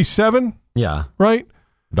he's 37. Yeah. Right.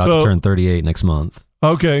 About to turn 38 next month.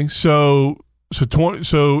 Okay. So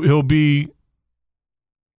he'll be.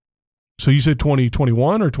 So you said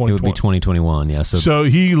 2021 or 2020? It would be 2021, yeah. So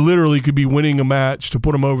he literally could be winning a match to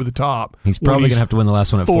put him over the top. He's probably going to have to win the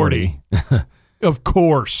last one at 40. Of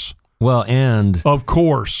course. Well, and... Of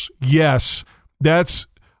course. Yes. I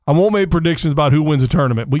won't make predictions about who wins a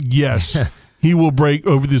tournament, but yes, he will break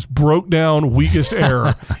over this broke down weakest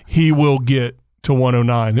error. He will get to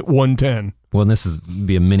 109 at 110. Well, and this is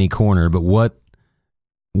be a mini corner, but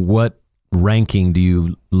what ranking do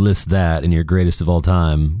you list that in your greatest of all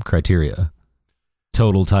time criteria?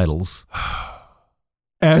 Total titles.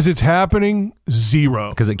 As it's happening, 0.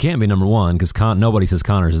 Because it can't be number 1, because nobody says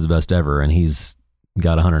Connors is the best ever, and he's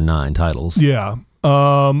got 109 titles. Yeah.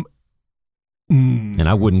 And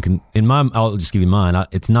I wouldn't, I'll just give you mine.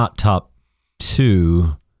 It's not top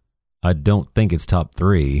 2. I don't think it's top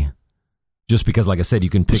 3. Just because, like I said, you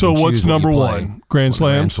can pick and choose. So what's number 1? Grand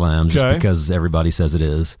Slams? Grand Slams, just because everybody says it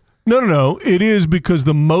is. No. It is because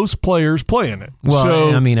the most players play in it. Well,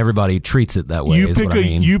 so I mean, everybody treats it that way.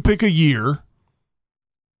 You pick a year,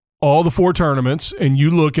 all the 4 tournaments, and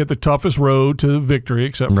you look at the toughest road to victory,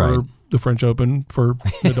 except for the French Open for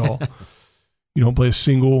Nadal. You don't play a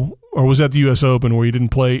single, or was that the U.S. Open where you didn't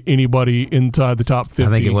play anybody inside the top 50? I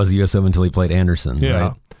think it was the U.S. Open until he played Anderson. Yeah.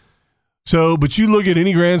 Right? So, but you look at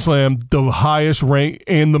any Grand Slam, the highest rank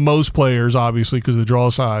and the most players, obviously, because of the draw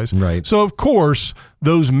size. Right. So, of course,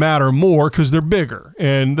 those matter more because they're bigger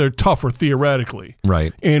and they're tougher theoretically.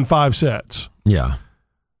 Right. And 5 sets. Yeah.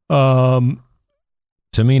 To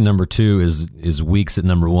me, number 2 is weeks at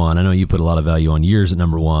number 1. I know you put a lot of value on years at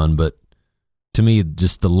number 1, but to me,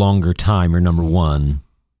 just the longer time you're number 1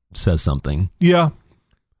 says something. Yeah.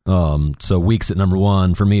 So weeks at number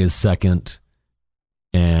 1 for me is second,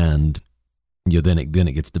 and then it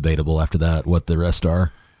gets debatable after that what the rest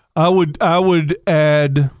are. I would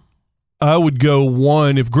go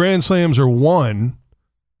 1 if Grand Slams are 1.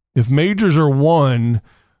 If majors are 1,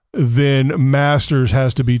 then Masters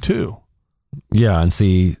has to be 2. Yeah, and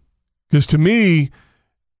see, because to me,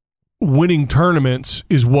 winning tournaments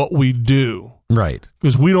is what we do. Right.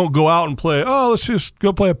 Because we don't go out and play, let's just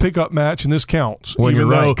go play a pickup match and this counts. Well, even you're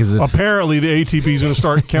right, though apparently the ATP is going to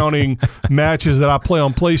start counting matches that I play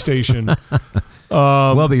on PlayStation.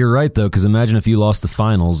 Well, but you're right, though, because imagine if you lost the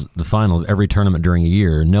final of every tournament during a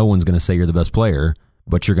year, no one's going to say you're the best player,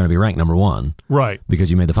 but you're going to be ranked number 1. Right. Because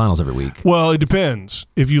you made the finals every week. Well, it depends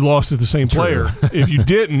if you lost to the same player. If you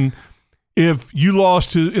didn't, if you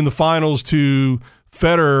lost in the finals to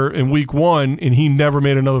Federer in week 1 and he never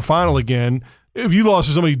made another final again, if you lost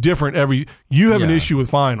to somebody different you have an issue with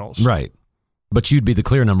finals. Right. But you'd be the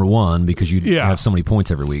clear number 1 because you'd have so many points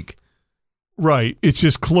every week. Right. It's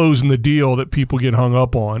just closing the deal that people get hung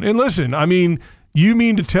up on. And listen, I mean, you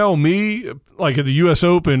mean to tell me, like at the U.S.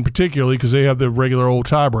 Open particularly, because they have the regular old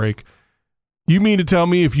tiebreak, you mean to tell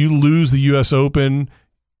me if you lose the U.S. Open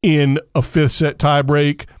in a 5th set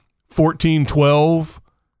tiebreak, 14-12,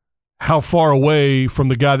 how far away from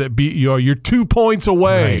the guy that beat you are? You're 2 points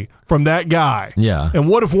away from that guy. Yeah. And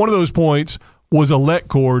what if one of those points was a let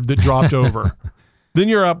cord that dropped over? Then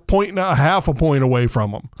you're a point and a half a point away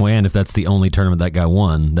from him. Well, and if that's the only tournament that guy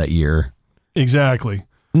won that year. Exactly.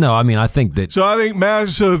 No, I mean, I think that. So I think,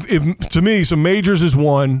 if to me, so majors is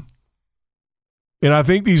 1. And I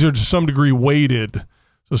think these are to some degree weighted. So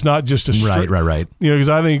it's not just a straight. Right. Because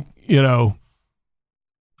I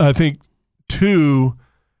think 2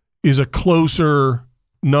 is a closer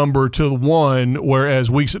number to 1,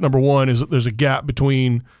 whereas weeks at number 1 there's a gap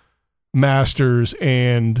between Masters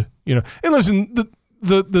and and listen,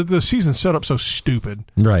 the season set up so stupid,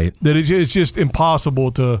 right, that it's just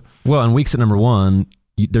impossible to. Well, in weeks at number 1,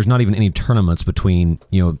 there's not even any tournaments between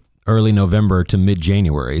early November to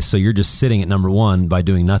mid-January, so you're just sitting at number 1 by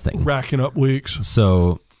doing nothing, racking up weeks.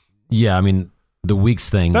 So yeah, I mean, the weeks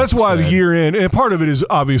thing. That's why the year end, and part of it is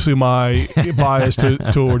obviously my bias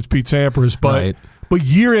towards Pete Sampras, but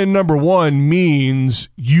year end number one means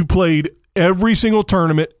you played every single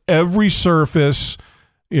tournament, every surface,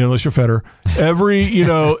 unless you're Federer,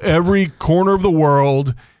 every corner of the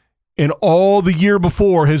world, and all the year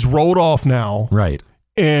before has rolled off now. Right.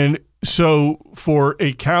 And so for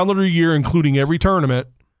a calendar year, including every tournament,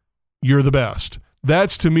 you're the best.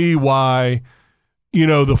 That's to me why,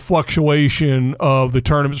 the fluctuation of the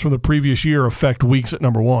tournaments from the previous year affect weeks at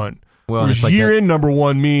number one. Well, whereas year in number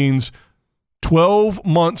one means 12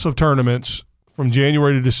 months of tournaments from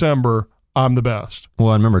January to December, I'm the best. Well,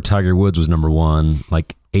 I remember Tiger Woods was number one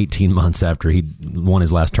like 18 months after he won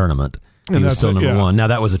his last tournament. He was still number one. Now,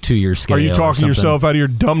 that was a 2-year scale. Are you talking yourself out of your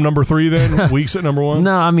dumb number three then? Weeks at number one?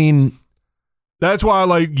 No, I mean... That's why I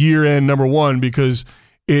like year-end number one, because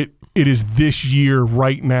it is this year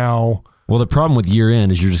right now. Well, the problem with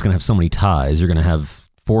year-end is you're just going to have so many ties. You're going to have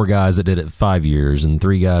 4 guys that did it 5 years and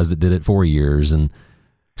 3 guys that did it 4 years. And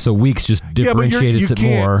so weeks just differentiates it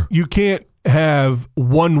more. You can't have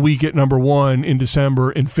 1 week at number one in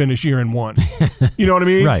December and finish year-end one. You know what I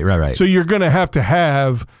mean? Right. So you're going to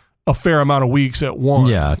have a fair amount of weeks at one.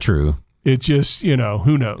 Yeah, true. It's just,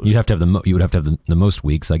 who knows? You would have to have the most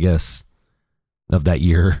weeks, I guess, of that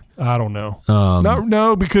year. I don't know.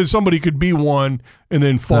 No, because somebody could be one and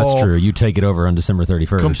then fall. That's true. You take it over on December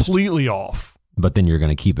 31st. Completely off. But then you're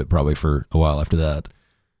going to keep it probably for a while after that.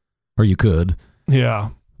 Or you could. Yeah.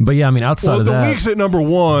 But yeah, I mean, outside of that. The weeks at number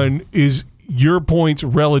one is your points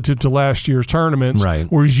relative to last year's tournaments. Right.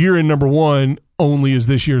 Whereas year in number one only is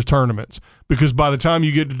this year's tournaments. Because by the time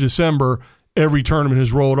you get to December, every tournament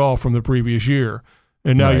has rolled off from the previous year.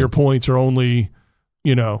 And now your points are only,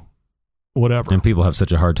 whatever. And people have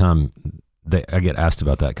such a hard time. I get asked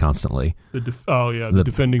about that constantly. The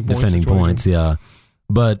defending points. Defending points, yeah.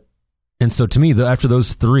 And so to me, after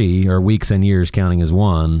those 3 are weeks and years counting as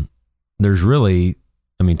one, there's really,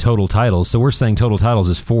 total titles. So we're saying total titles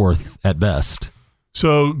is 4th at best.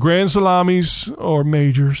 So Grand Salamis or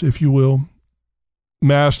majors, if you will,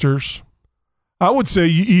 Masters. I would say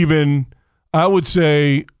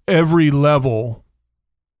every level,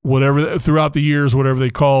 whatever throughout the years, whatever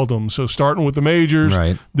they called them. So starting with the majors,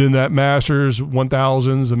 right. Then that Masters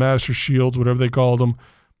 1000s, the Masters Shields, whatever they called them,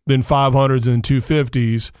 then 500s and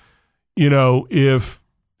 250s.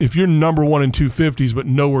 If you're number one in 250s but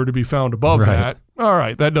nowhere to be found above that, all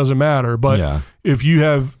right, that doesn't matter. But if you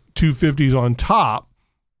have 250s on top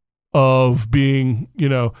of being,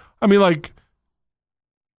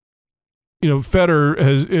 Federer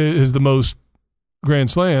has the most Grand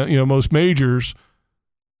Slam, most majors.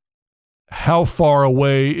 How far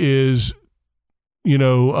away is,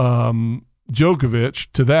 Djokovic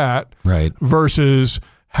to that? Right. Versus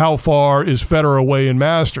how far is Federer away in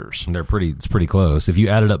Masters? It's pretty close. If you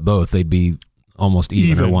added up both, they'd be almost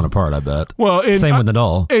even or 1 apart, I bet. Well, same with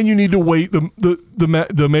Nadal. And you need to weight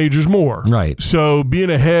the majors more. Right. So being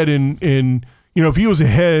ahead in if he was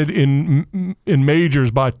ahead in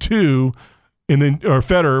majors by 2, and then or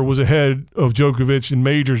Federer was ahead of Djokovic in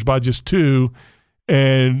majors by just 2,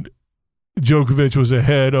 and Djokovic was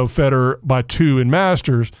ahead of Federer by 2 in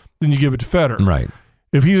Masters, then you give it to Federer. Right.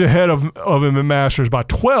 If he's ahead of him in Masters by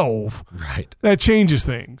 12, right, that changes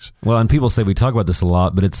things. Well, and people say we talk about this a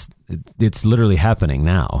lot, but it's literally happening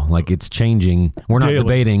now. Like, it's changing. We're not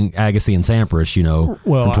debating Agassi and Sampras,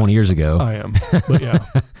 from 20 years ago. I am, but yeah.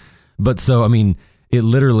 But so, it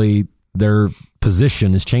literally, their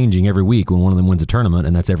position is changing every week when one of them wins a tournament,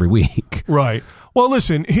 and that's every week. Right. Well,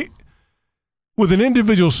 listen, with an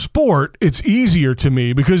individual sport, it's easier to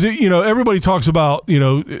me because, everybody talks about,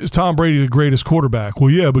 is Tom Brady the greatest quarterback? Well,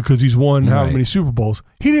 yeah, because he's won how many Super Bowls.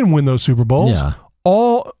 He didn't win those Super Bowls. Yeah.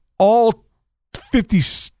 All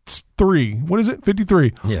 53. What is it?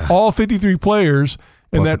 53. Yeah. All 53 players.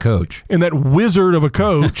 Plus a coach. And that wizard of a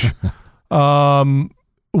coach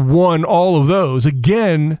won all of those.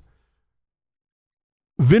 Again,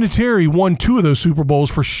 Vinatieri won 2 of those Super Bowls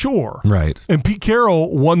for sure. Right. And Pete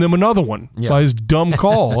Carroll won them another one by his dumb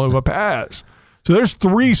call of a pass. So there's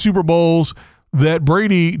 3 Super Bowls that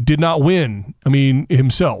Brady did not win,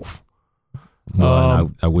 himself.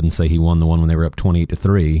 Well, I wouldn't say he won the one when they were up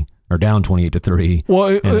 28-3 or down 28-3.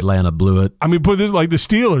 Well, and Atlanta blew it. Put this like the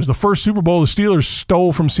Steelers. The first Super Bowl the Steelers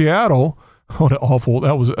stole from Seattle. Oh, awful.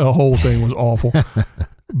 That was a whole thing was awful.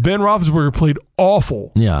 Ben Roethlisberger played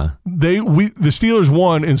awful. Yeah. The Steelers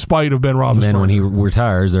won in spite of Ben Roethlisberger. And then when he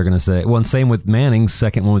retires, they're going to say, well, and same with Manning's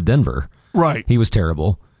second one with Denver. Right. He was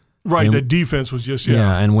terrible. Right, the defense was just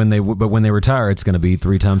and when they retire, it's going to be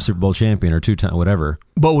 3-time Super Bowl champion or 2-time whatever.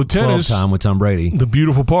 But with tennis, 12-time with Tom Brady. The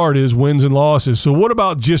beautiful part is wins and losses. So what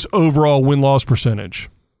about just overall win-loss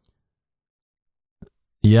percentage?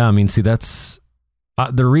 Yeah, I mean, see, that's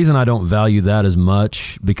the reason I don't value that as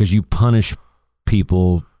much, because you punish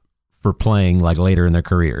people for playing like later in their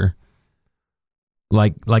career.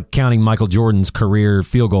 Like counting Michael Jordan's career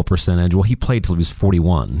field goal percentage. Well, he played till he was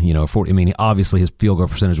 41. Obviously his field goal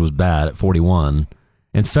percentage was bad at 41.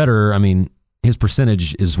 And Federer, I mean, his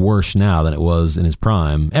percentage is worse now than it was in his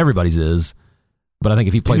prime. Everybody's is. But I think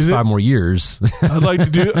if he plays 5 more years. I'd like to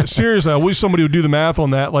do, seriously, I wish somebody would do the math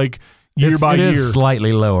on that, like year by year. It is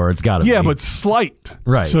slightly lower. It's got to be. Yeah, but slight.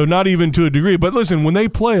 Right. So not even to a degree. But listen, when they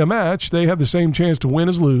play a match, they have the same chance to win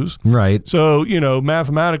as lose. Right. So,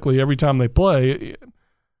 mathematically, every time they play,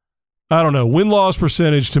 I don't know, win-loss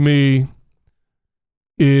percentage to me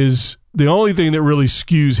is the only thing that really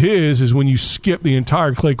skews his is when you skip the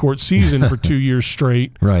entire clay court season for 2 years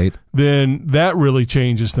straight. Right. Then that really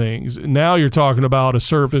changes things. Now you're talking about a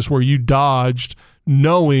surface where you dodged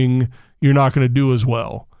knowing you're not going to do as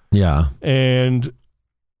well. Yeah. And,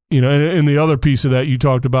 and the other piece of that you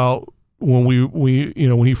talked about when we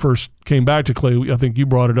when he first came back to clay, I think you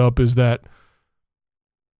brought it up, is that,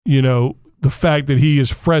 the fact that he is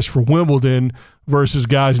fresh for Wimbledon versus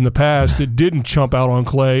guys in the past that didn't chump out on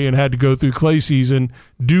clay and had to go through clay season,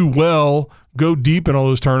 do well, go deep in all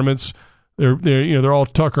those tournaments. They're all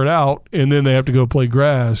tuckered out, and then they have to go play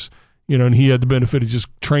grass. And he had the benefit of just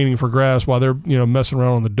training for grass while they're messing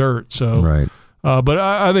around on the dirt. So right. But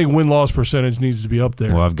I think win-loss percentage needs to be up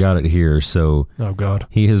there. Well, I've got it here. So oh God,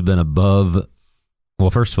 he has been above. Well,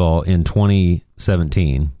 first of all, in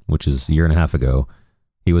 2017, which is a year and a half ago,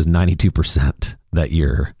 he was 92% that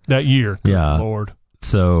year. That year, good yeah. Lord.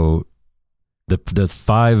 So the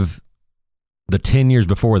 10 years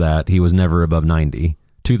before that, he was never above 90.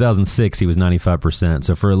 2006, he was 95%.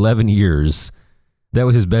 So for 11 years, that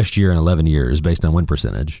was his best year in 11 years based on win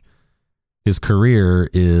percentage. His career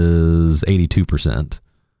is 82%.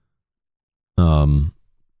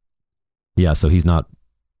 Yeah, so he's not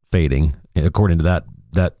fading, according to that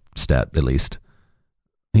stat, at least.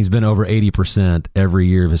 He's been over 80% every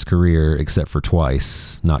year of his career, except for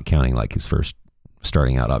twice, not counting like his first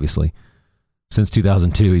starting out, obviously. Since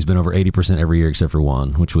 2002, he's been over 80% every year except for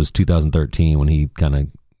one, which was 2013 when he kind of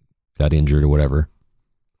got injured or whatever.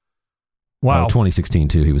 Wow. 2016,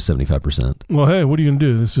 too, he was 75%. Well, hey, what are you going to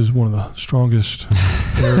do? This is one of the strongest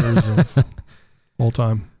errors of all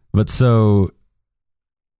time. But so,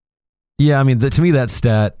 yeah, I mean, to me, that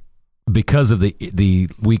stat, because of the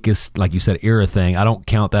weakest, like you said, era thing, I don't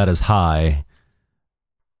count that as high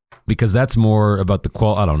because that's more about the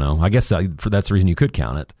quality. I don't know. I guess that's the reason you could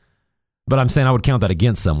count it. But I'm saying I would count that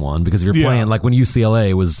against someone because if you're playing, like when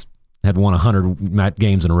UCLA had won 100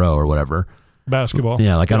 games in a row or whatever. Basketball.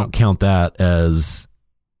 Yeah, I don't count that as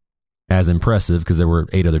impressive because there were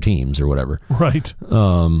 8 other teams or whatever. Right.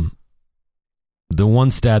 The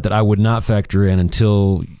one stat that I would not factor in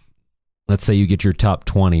until, let's say you get your top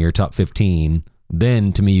 20 or top 15,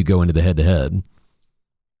 then to me you go into the head-to-head.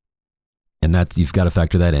 And you've got to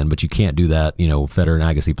factor that in, but you can't do that. Federer and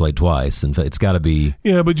Agassi played twice, and it's got to be.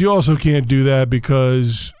 Yeah, but you also can't do that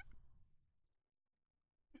because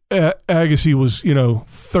Agassi was,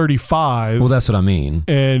 35. Well, that's what I mean.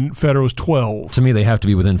 And Federer was 12. To me, they have to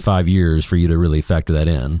be within 5 years for you to really factor that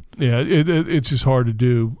in. Yeah, it's just hard to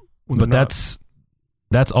do. But that's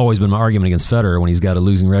always been my argument against Federer when he's got a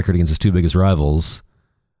losing record against his 2 biggest rivals.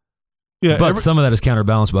 Yeah, but some of that is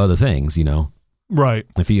counterbalanced by other things, Right.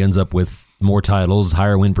 If he ends up with more titles,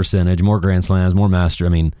 higher win percentage, more Grand Slams, more Master, I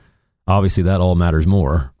mean, obviously that all matters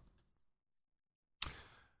more.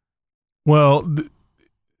 Well,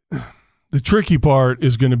 the tricky part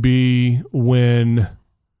is going to be where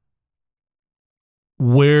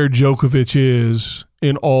Djokovic is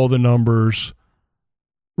in all the numbers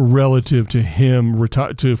relative to him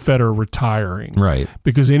to Federer retiring. Right.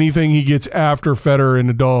 Because anything he gets after Federer and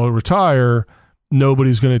Nadal retire,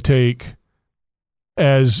 nobody's going to take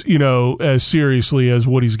as seriously as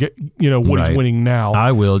what he's he's winning now.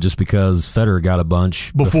 I will, just because Federer got a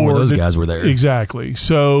bunch before those guys were there. Exactly.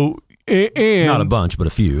 So and not a bunch, but a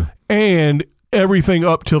few. And everything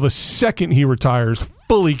up till the second he retires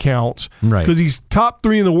fully counts. Right. Because he's top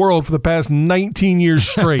 3 in the world for the past 19 years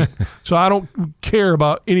straight. So I don't care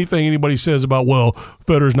about anything anybody says about, well,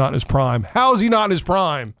 Federer's not in his prime. How is he not in his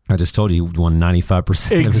prime? I just told you he won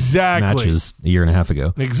 95% of his matches a year and a half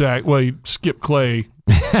ago. Exactly. Well, he skipped clay.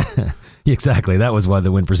 Exactly. That was why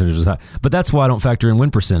the win percentage was high. But that's why I don't factor in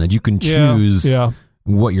win percentage. You can choose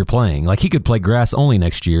what you're playing. Like he could play grass only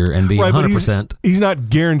next year and be 100%. He's not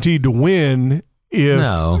guaranteed to win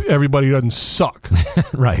if everybody doesn't suck.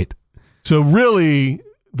 Right. So really,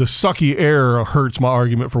 the sucky air hurts my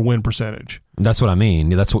argument for win percentage. That's what I mean.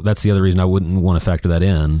 That's the other reason I wouldn't want to factor that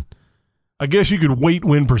in. I guess you could weight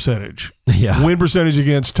win percentage. Yeah. Win percentage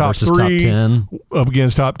against top versus 3, top 10. Up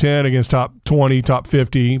against top 10, against top 20, top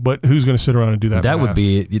 50. But who's going to sit around and do that? That would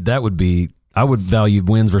be. I would value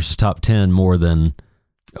wins versus top 10 more than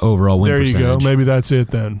overall win percentage. There you go. Maybe that's it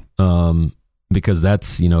then. Because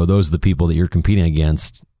that's, those are the people that you're competing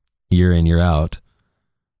against year in, year out.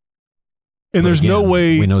 And there's no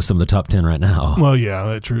way we know some of the top 10 right now. Well, yeah,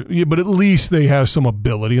 that's true. Yeah, but at least they have some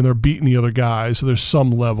ability and they're beating the other guys. So there's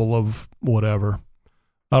some level of whatever.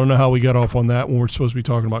 I don't know how we got off on that when we're supposed to be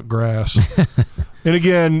talking about grass. And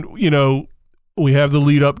again, we have the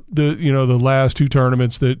lead up, the last 2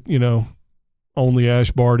 tournaments that, only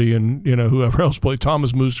Ash Barty and, whoever else played.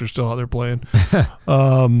 Thomas Mooster's still out there playing.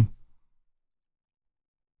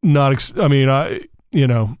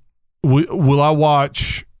 Will I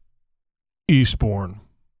watch Eastbourne?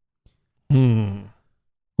 Well,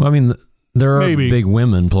 I mean, there are big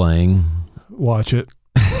women playing. Watch it.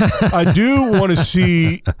 I do want to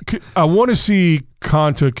see. I want to see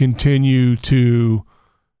Konta continue to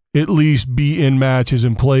at least be in matches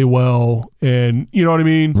and play well, and you know what I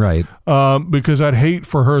mean, right? Because I'd hate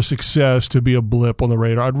for her success to be a blip on the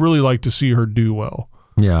radar. I'd really like to see her do well.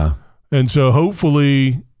 Yeah, and so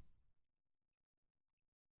hopefully,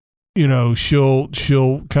 she'll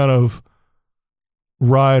kind of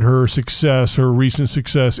ride her recent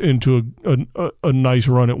success into a nice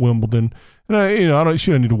run at Wimbledon. And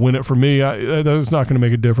she doesn't need to win it for me. That's not going to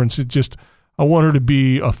make a difference. It's just I want her to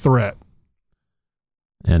be a threat.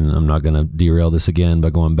 And I'm not going to derail this again by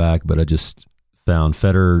going back, but I just found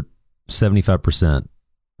Federer 75%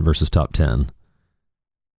 versus top 10.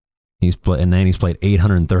 He's played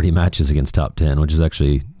 830 matches against top 10, which is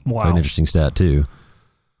actually an interesting stat too.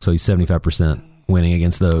 So he's 75% winning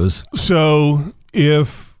against those. So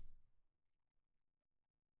if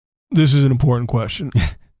this is an important question.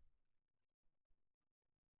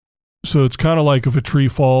 So it's kind of like if a tree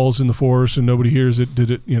falls in the forest and nobody hears it,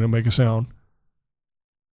 did it, make a sound?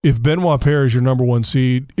 If Benoit Paire is your number 1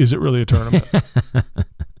 seed, is it really a tournament?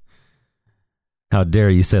 How dare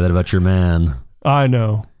you say that about your man? I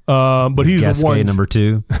know. But he's Gasquet the one. number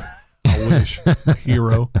 2. I wish.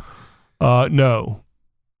 Hero. No.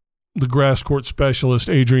 The grass court specialist,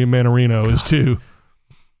 Adrian Manarino, is 2.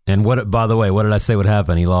 And by the way, what did I say would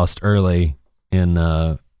happen? He lost early in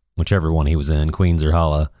whichever one he was in, Queens or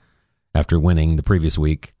Halle, after winning the previous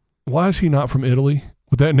week. Why is he not from Italy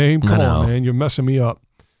with that name? Come on, man. You're messing me up.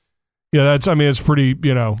 Yeah, it's pretty,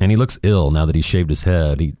 And he looks ill now that he's shaved his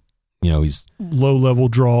head. He's low-level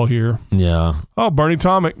draw here. Yeah. Oh, Bernie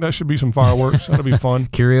Tomic. That should be some fireworks. That'll be fun.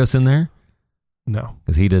 Kyrgios in there? No.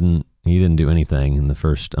 Because he didn't do anything in the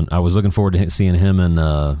first. I was looking forward to seeing him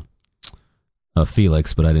and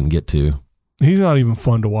Felix, but I didn't get to. He's not even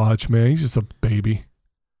fun to watch, man. He's just a baby.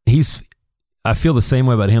 I feel the same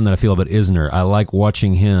way about him that I feel about Isner. I like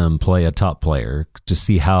watching him play a top player to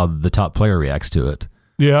see how the top player reacts to it.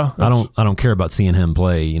 Yeah. I don't care about seeing him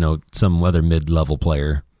play, some other mid-level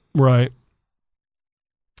player. Right.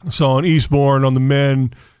 So on Eastbourne, on the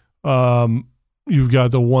men, you've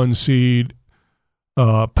got the 1 seed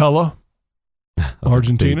Pella,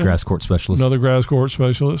 Argentina, grass court specialist, another grass court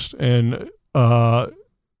specialist, and De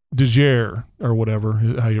Jair or whatever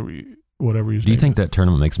his Do you think that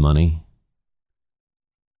tournament makes money?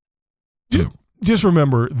 Just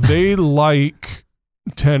remember, they like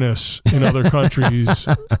tennis in other countries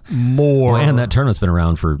more. Well, and that tournament's been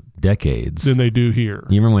around for decades than they do here.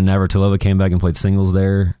 You remember when Navratilova came back and played singles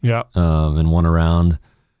there? Yeah. And won a round.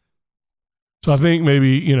 So I think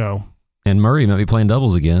maybe, And Murray might be playing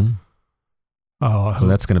doubles again. Oh, so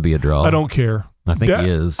that's going to be a draw. I don't care. I think he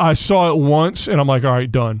is. I saw it once, and I'm like, all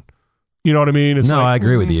right, done. You know what I mean? I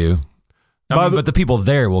agree with you. But the people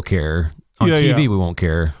there will care. On TV, we won't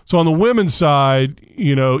care. So on the women's side,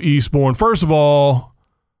 Eastbourne, first of all,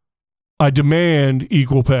 I demand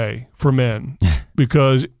equal pay for men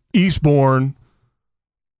because Eastbourne,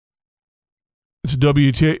 it's a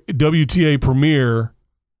WTA premier.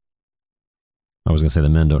 I was going to say the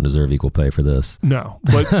men don't deserve equal pay for this. No,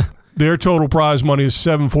 but their total prize money is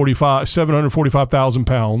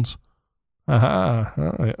 £745,000.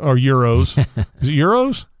 Or euros. Is it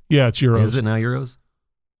euros? Yeah, it's euros. Is it now euros?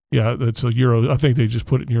 Yeah, it's a euro. I think they just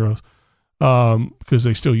put it in euros because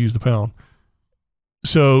they still use the pound.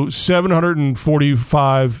 So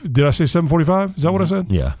 745. Did I say 745? Is that what I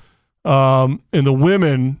said? Yeah. And the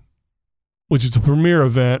women, which is the premier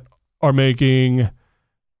event, are making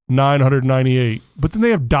 $998. But then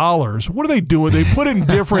they have dollars. What are they doing? They put in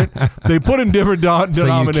different. They put in different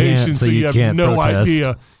denominations, so you have no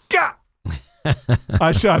idea. God.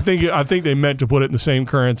 I think they meant to put it in the same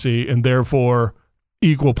currency, and therefore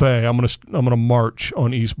equal pay. I'm gonna march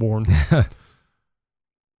on Eastbourne.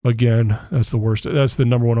 Again, that's the worst. That's the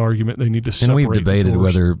number one argument. They need to separate. And we've debated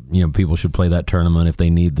whether people should play that tournament if they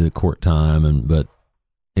need the court time, but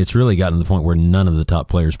it's really gotten to the point where none of the top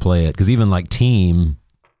players play it. Because even like Thiem,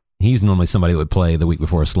 he's normally somebody that would play the week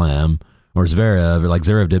before a slam, or Zverev, or like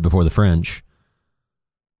Zverev did before the French.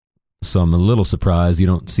 So I'm a little surprised you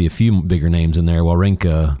don't see a few bigger names in there.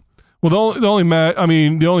 Wawrinka. Well,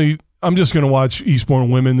 I'm just going to watch Eastbourne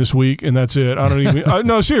women this week, and that's it. I don't even.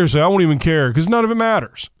 No, seriously, I won't even care because none of it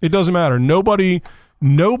matters. It doesn't matter. Nobody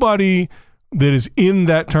that is in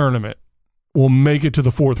that tournament will make it to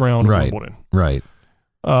the fourth round of Wimbledon. Right.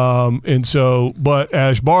 And so, but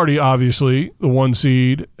Ash Barty, obviously, the 1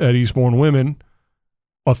 seed at Eastbourne women,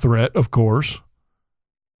 a threat, of course.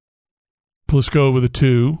 Pliskova, the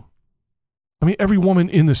 2. I mean, every woman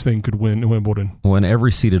in this thing could win Wimbledon. Well, and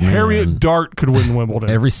every seeded man. Harriet Dart could win Wimbledon.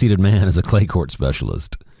 Every seeded man is a clay court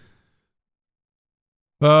specialist.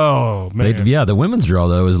 Oh, man. The women's draw,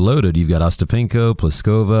 though, is loaded. You've got Ostapenko,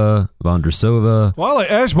 Pliskova, Vondrousova. Well,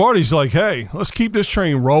 Ash Barty's like, hey, let's keep this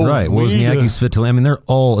train rolling. Right. Wozniacki's Svitolina. I mean, they're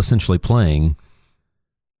all essentially playing.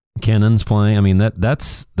 Kennan's playing. I mean,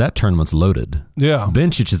 that tournament's loaded. Yeah.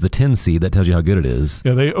 Bencic is the 10 seed. That tells you how good it is.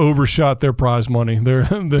 Yeah, they overshot their prize money.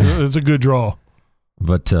 It's a good draw.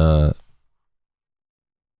 But,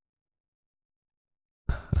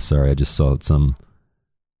 sorry, I just saw some.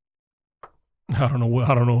 I don't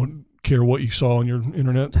know. Care what you saw on your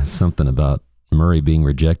internet. Something about Murray being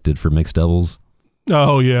rejected for mixed doubles.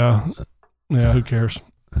 Oh, yeah. Yeah, who cares?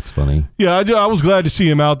 That's funny. Yeah, I was glad to see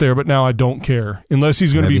him out there, but now I don't care. Unless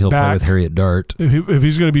he's going to be he'll back. Play with Harriet Dart. If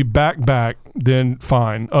he's going to be back, then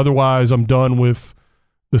fine. Otherwise, I'm done with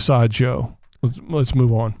the sideshow. Let's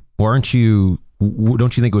move on. Well, don't you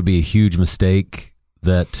think it would be a huge mistake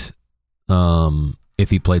that if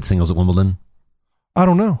he played singles at Wimbledon? I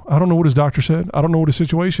don't know. I don't know what his doctor said. I don't know what his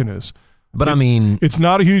situation is. But I mean, it's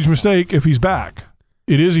not a huge mistake if he's back.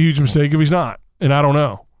 It is a huge mistake if he's not, and I don't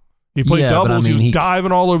know. He played doubles. He was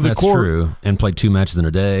diving all over the court. That's true, and played 2 matches in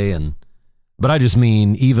a day. But I just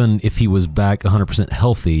mean, even if he was back 100%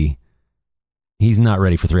 healthy, he's not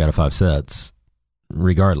ready for 3 out of 5 sets,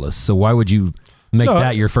 regardless. So why would you make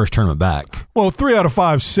that your first tournament back? Well, 3 out of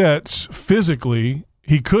 5 sets physically,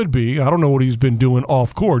 he could be. I don't know what he's been doing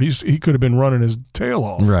off court. He could have been running his tail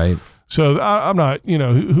off. Right. So I'm not.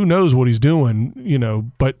 Who knows what he's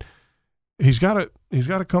doing? But he's got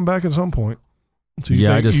to come back at some point. So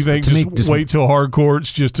you think just wait till hard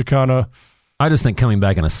courts just to kind of. I just think coming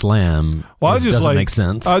back in a slam doesn't make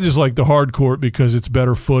sense. I just like the hard court because it's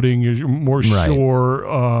better footing. You're more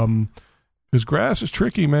sure. Because grass is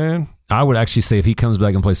tricky, man. I would actually say if he comes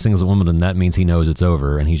back and plays singles at Wimbledon, that means he knows it's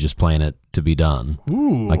over and he's just playing it to be done.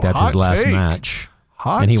 Ooh, like that's his last match.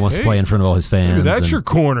 And he wants to play in front of all his fans. Maybe that's your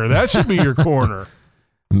corner. That should be your corner.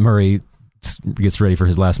 Murray gets ready for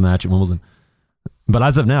his last match at Wimbledon. But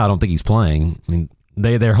as of now, I don't think he's playing. I mean,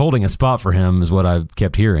 they're holding a spot for him is what I've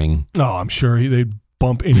kept hearing. Oh, I'm sure they'd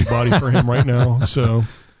bump anybody for him right now. So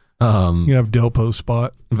you can have Delpo's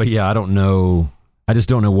spot. But yeah, I don't know. I just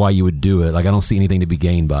don't know why you would do it. Like, I don't see anything to be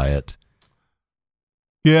gained by it.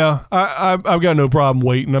 Yeah, I've got no problem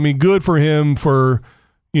waiting. I mean, good for him for,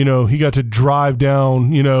 he got to drive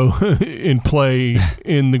down, and play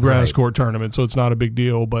in the grass court tournament, so it's not a big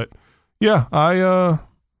deal. But yeah,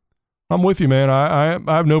 I'm with you, man. I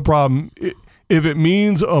have no problem. If it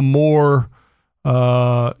means a more,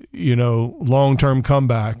 long-term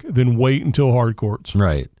comeback, then wait until hard courts.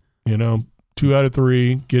 Right. 2 out of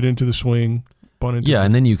 3, get into the swing.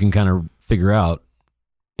 And then you can kind of figure out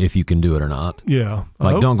if you can do it or not. Yeah.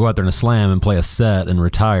 Like, don't go out there in a slam and play a set and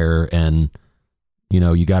retire and,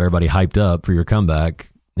 you got everybody hyped up for your comeback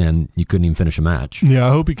and you couldn't even finish a match. Yeah, I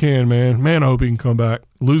hope he can, man. Man, I hope he can come back.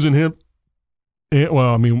 Losing him,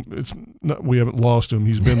 well, I mean, we haven't lost him.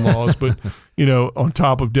 He's been lost. But, on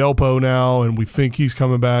top of Delpo now, and we think he's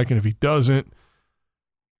coming back. And if he doesn't,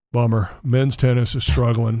 bummer. Men's tennis is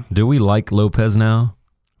struggling. Do we like Lopez now?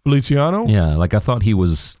 Feliciano? Yeah, like I thought he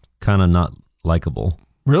was kind of not likable.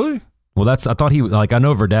 Really? Well, I thought he, like, I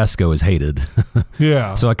know Verdasco is hated.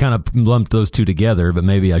 Yeah. So I kind of lumped those two together, but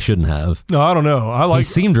maybe I shouldn't have. No, I don't know. He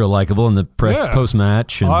seemed real likable in the press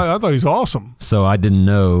post-match. I thought he's awesome. So I didn't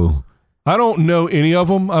know. I don't know any of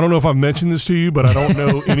them. I don't know if I've mentioned this to you, but I don't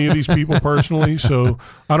know any of these people personally. So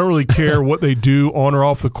I don't really care what they do on or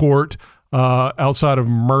off the court outside of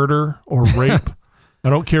murder or rape. I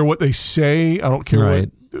don't care what they say. I don't care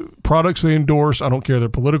products they endorse. I don't care their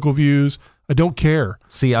political views. I don't care.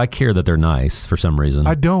 See, I care that they're nice for some reason.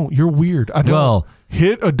 I don't. You're weird. I don't. Well,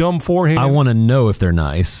 hit a dumb forehand. I want to know if they're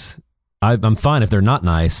nice. I'm fine if they're not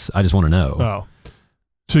nice. I just want to know. Oh.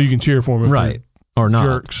 So you can cheer for them if right. Or not.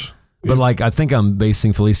 Jerks. But like, I think I'm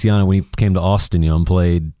basing Feliciano when he came to Austin, and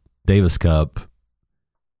played Davis Cup,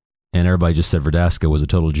 and everybody just said Verdasco was a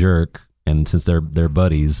total jerk. And since they're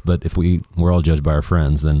buddies, but if we're all judged by our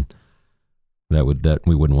friends, then that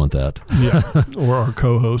we wouldn't want that. Yeah, or our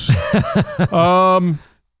co-host.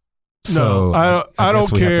 So no, I don't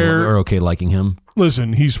care. We're okay liking him.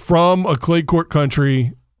 Listen, he's from a clay court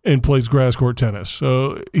country and plays grass court tennis,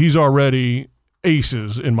 so he's already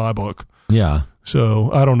aces in my book. Yeah. So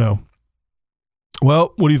I don't know.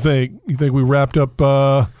 Well, what do you think? You think we wrapped up?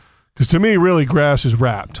 Because to me, really, grass is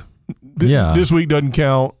wrapped. Yeah. This week doesn't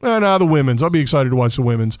count. Now the women's. I'll be excited to watch the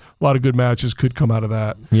women's. A lot of good matches could come out of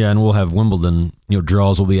that. Yeah, and we'll have Wimbledon.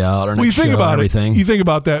 Draws will be out. Our next you think show about and everything. You think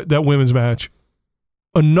about that women's match.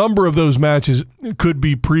 A number of those matches could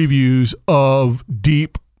be previews of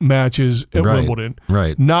deep matches at Wimbledon.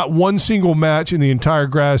 Right. Not one single match in the entire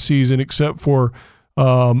grass season, except for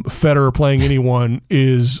Federer playing anyone,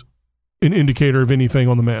 is an indicator of anything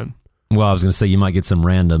on the men. Well, I was going to say you might get some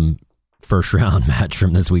random first round match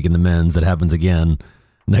from this week in the men's that happens again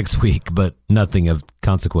next week, but nothing of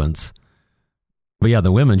consequence. But yeah,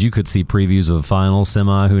 the women's, you could see previews of a final,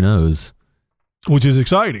 semi, who knows. Which is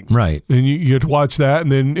exciting. Right. And you get to watch that,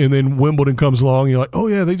 and then Wimbledon comes along, and you're like, oh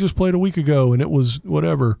yeah, they just played a week ago, and it was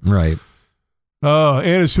whatever. Right.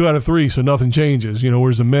 And it's 2 out of 3, so nothing changes.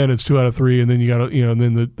 Whereas the men, it's 2 out of 3, and then you got and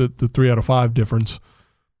then the 3 out of 5 difference.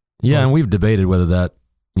 Yeah, and we've debated whether that,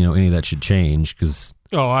 any of that should change, because...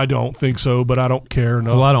 Oh, I don't think so, but I don't care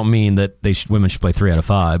enough. Well, I don't mean that women should play 3 out of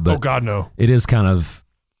 5, but... Oh, God, no. It is kind of...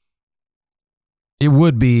 It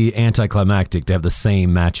would be anticlimactic to have the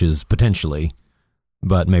same matches, potentially,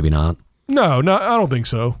 but maybe not. No, I don't think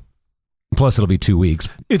so. Plus, it'll be 2 weeks.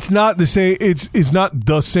 It's not the same. It's not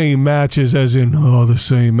the same matches as in, the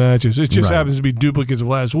same matches. It just happens to be duplicates of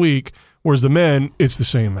last week, whereas the men, it's the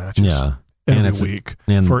same matches. Yeah. Every week,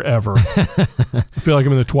 forever. I feel like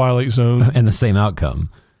I'm in the Twilight Zone. And the same outcome.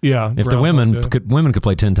 Yeah. If the women could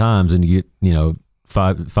play 10 times and you get,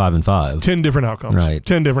 5 and 5. 10 different outcomes. Right.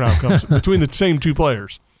 10 different outcomes between the same two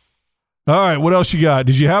players. All right, what else you got?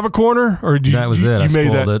 Did you have a corner? Or did that was it. I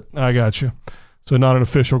made spoiled it. I got you. So not an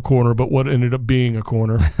official corner, but what ended up being a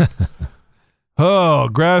corner. Oh,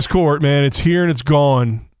 grass court, man. It's here and it's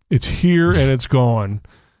gone. It's here and it's gone.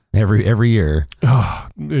 Every year.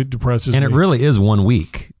 It depresses me. And it really is 1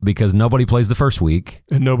 week because nobody plays the first week.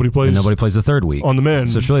 And nobody plays the third week. On the men.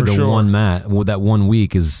 So it's really one match. That 1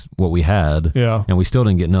 week is what we had. Yeah. And we still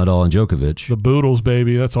didn't get Nadal and Djokovic. The Boodles,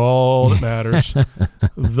 baby. That's all that matters.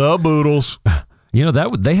 The Boodles.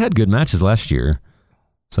 They had good matches last year.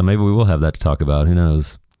 So maybe we will have that to talk about. Who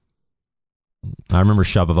knows? I remember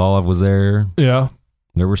Shapovalov was there. Yeah.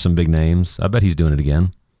 There were some big names. I bet he's doing it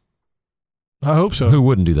again. I hope so. Who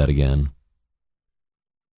wouldn't do that again?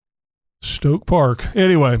 Stoke Park.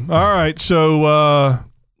 Anyway, all right. So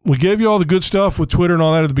we gave you all the good stuff with Twitter and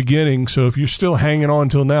all that at the beginning. So if you're still hanging on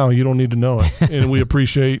until now, you don't need to know it. And we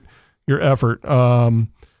appreciate your effort.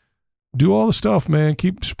 Do all the stuff, man.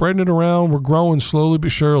 Keep spreading it around. We're growing slowly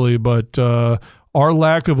but surely. But our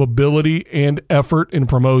lack of ability and effort in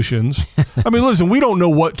promotions. I mean, listen, we don't know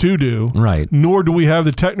what to do. Right. Nor do we have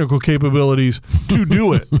the technical capabilities to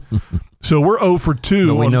do it. So we're 0 for 2.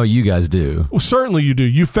 But we know you guys do. Well, certainly you do.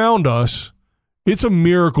 You found us. It's a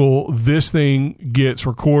miracle this thing gets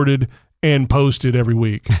recorded and posted every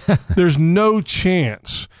week. There's no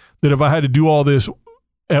chance that if I had to do all this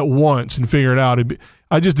at once and figure it out,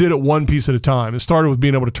 I just did it one piece at a time. It started with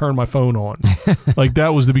being able to turn my phone on. Like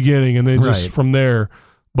that was the beginning, and then just from there.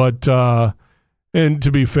 But, and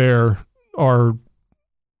to be fair, our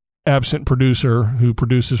absent producer who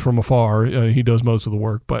produces from afar, he does most of the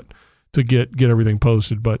work, but to get everything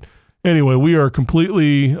posted. But anyway, we are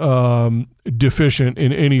completely deficient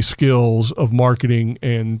in any skills of marketing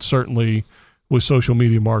and certainly with social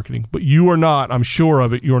media marketing. But you are not. I'm sure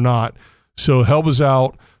of it. You're not. So help us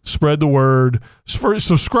out. Spread the word.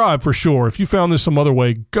 Subscribe for sure. If you found this some other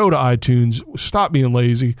way, go to iTunes. Stop being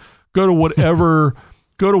lazy. Go to whatever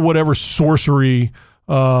sorcery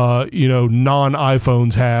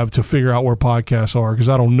non-iPhones have to figure out where podcasts are, because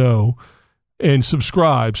I don't know. And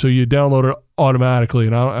subscribe so you download it automatically.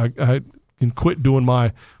 And I can quit doing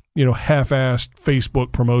my half-assed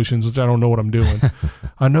Facebook promotions, which I don't know what I'm doing.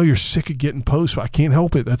 I know you're sick of getting posts, but I can't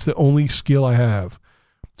help it. That's the only skill I have.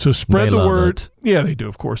 So spread the word. Yeah, they do.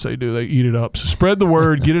 Of course they do. They eat it up. So spread the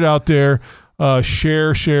word. Get it out there.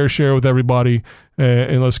 Share with everybody,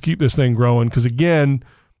 and let's keep this thing growing. Because again,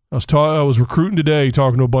 I was recruiting today,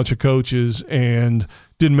 talking to a bunch of coaches, and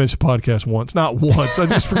didn't mention podcast once. Not once. I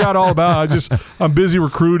just forgot all about it. I'm busy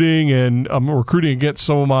recruiting, and I'm recruiting against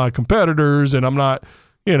some of my competitors, and I'm not,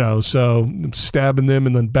 so I'm stabbing them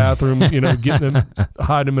in the bathroom, getting them,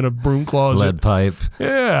 hiding them in a broom closet. Lead pipe.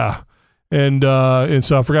 Yeah. And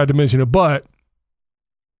so I forgot to mention it, but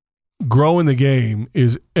growing the game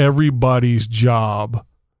is everybody's job.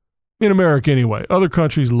 In America anyway. Other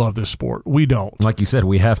countries love this sport. We don't. Like you said,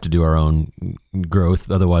 we have to do our own growth.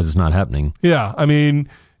 Otherwise, it's not happening. Yeah. I mean,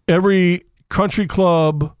 every country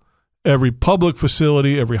club, every public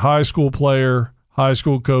facility, every high school player, high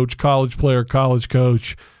school coach, college player, college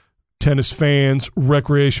coach, tennis fans,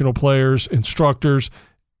 recreational players, instructors,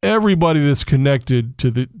 everybody that's connected to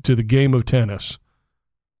the game of tennis.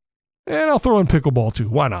 And I'll throw in pickleball too.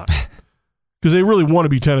 Why not? Because they really want to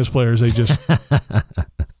be tennis players. They just...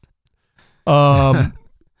 I'm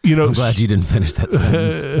glad you didn't finish that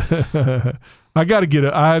sentence. I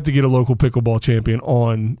have to get a local pickleball champion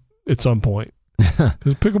on at some point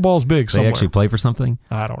because pickleball's big. They actually play for something?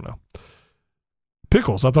 I don't know.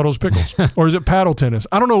 Pickles. I thought it was pickles. Or is it paddle tennis?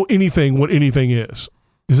 I don't know what anything is.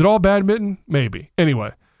 Is it all badminton? Maybe.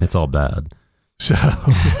 Anyway, it's all bad. So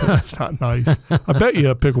that's not nice. I bet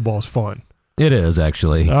you pickleball's fun. It is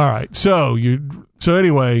actually. All right. So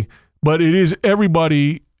anyway, but it is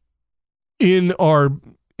everybody. In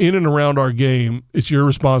and around our game, it's your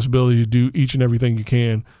responsibility to do each and everything you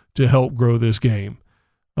can to help grow this game.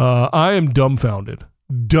 I am dumbfounded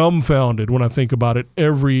when I think about it,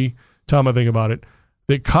 every time I think about it,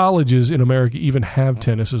 that colleges in America even have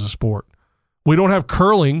tennis as a sport. We don't have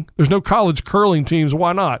curling. There's no college curling teams.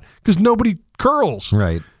 Why not? Because nobody curls.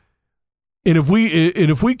 Right. And if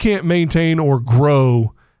we can't maintain or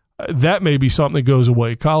grow, that may be something that goes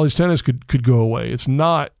away. College tennis could go away. It's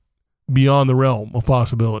not beyond the realm of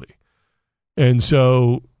possibility. And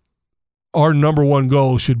so our number one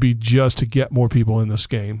goal should be just to get more people in this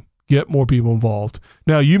game, get more people involved.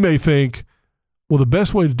 Now, you may think, well, the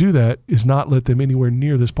best way to do that is not let them anywhere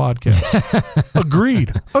near this podcast.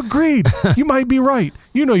 Agreed. You might be right.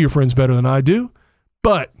 You know your friends better than I do.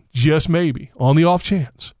 But just maybe, on the off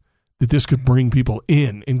chance that this could bring people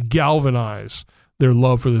in and galvanize their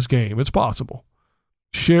love for this game, it's possible.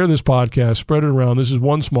 Share this podcast, spread it around. This is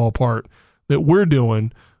one small part that we're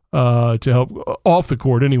doing to help off the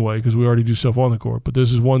court anyway, because we already do stuff on the court. But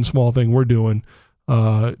this is one small thing we're doing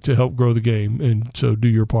to help grow the game. And so do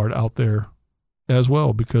your part out there as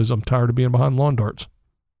well, because I'm tired of being behind lawn darts.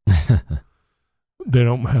 They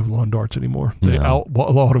don't have lawn darts anymore. They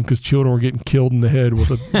outlawed them because children were getting killed in the head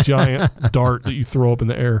with a giant dart that you throw up in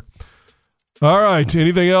the air. All right.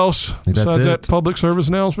 Anything else besides that public service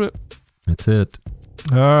announcement? That's it.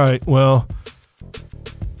 All right. Well,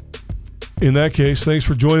 in that case, thanks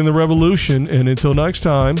for joining the revolution. And until next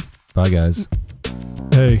time. Bye, guys.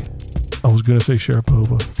 Hey, I was going to say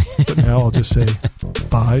Sharapova, but now I'll just say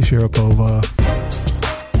bye, Sharapova.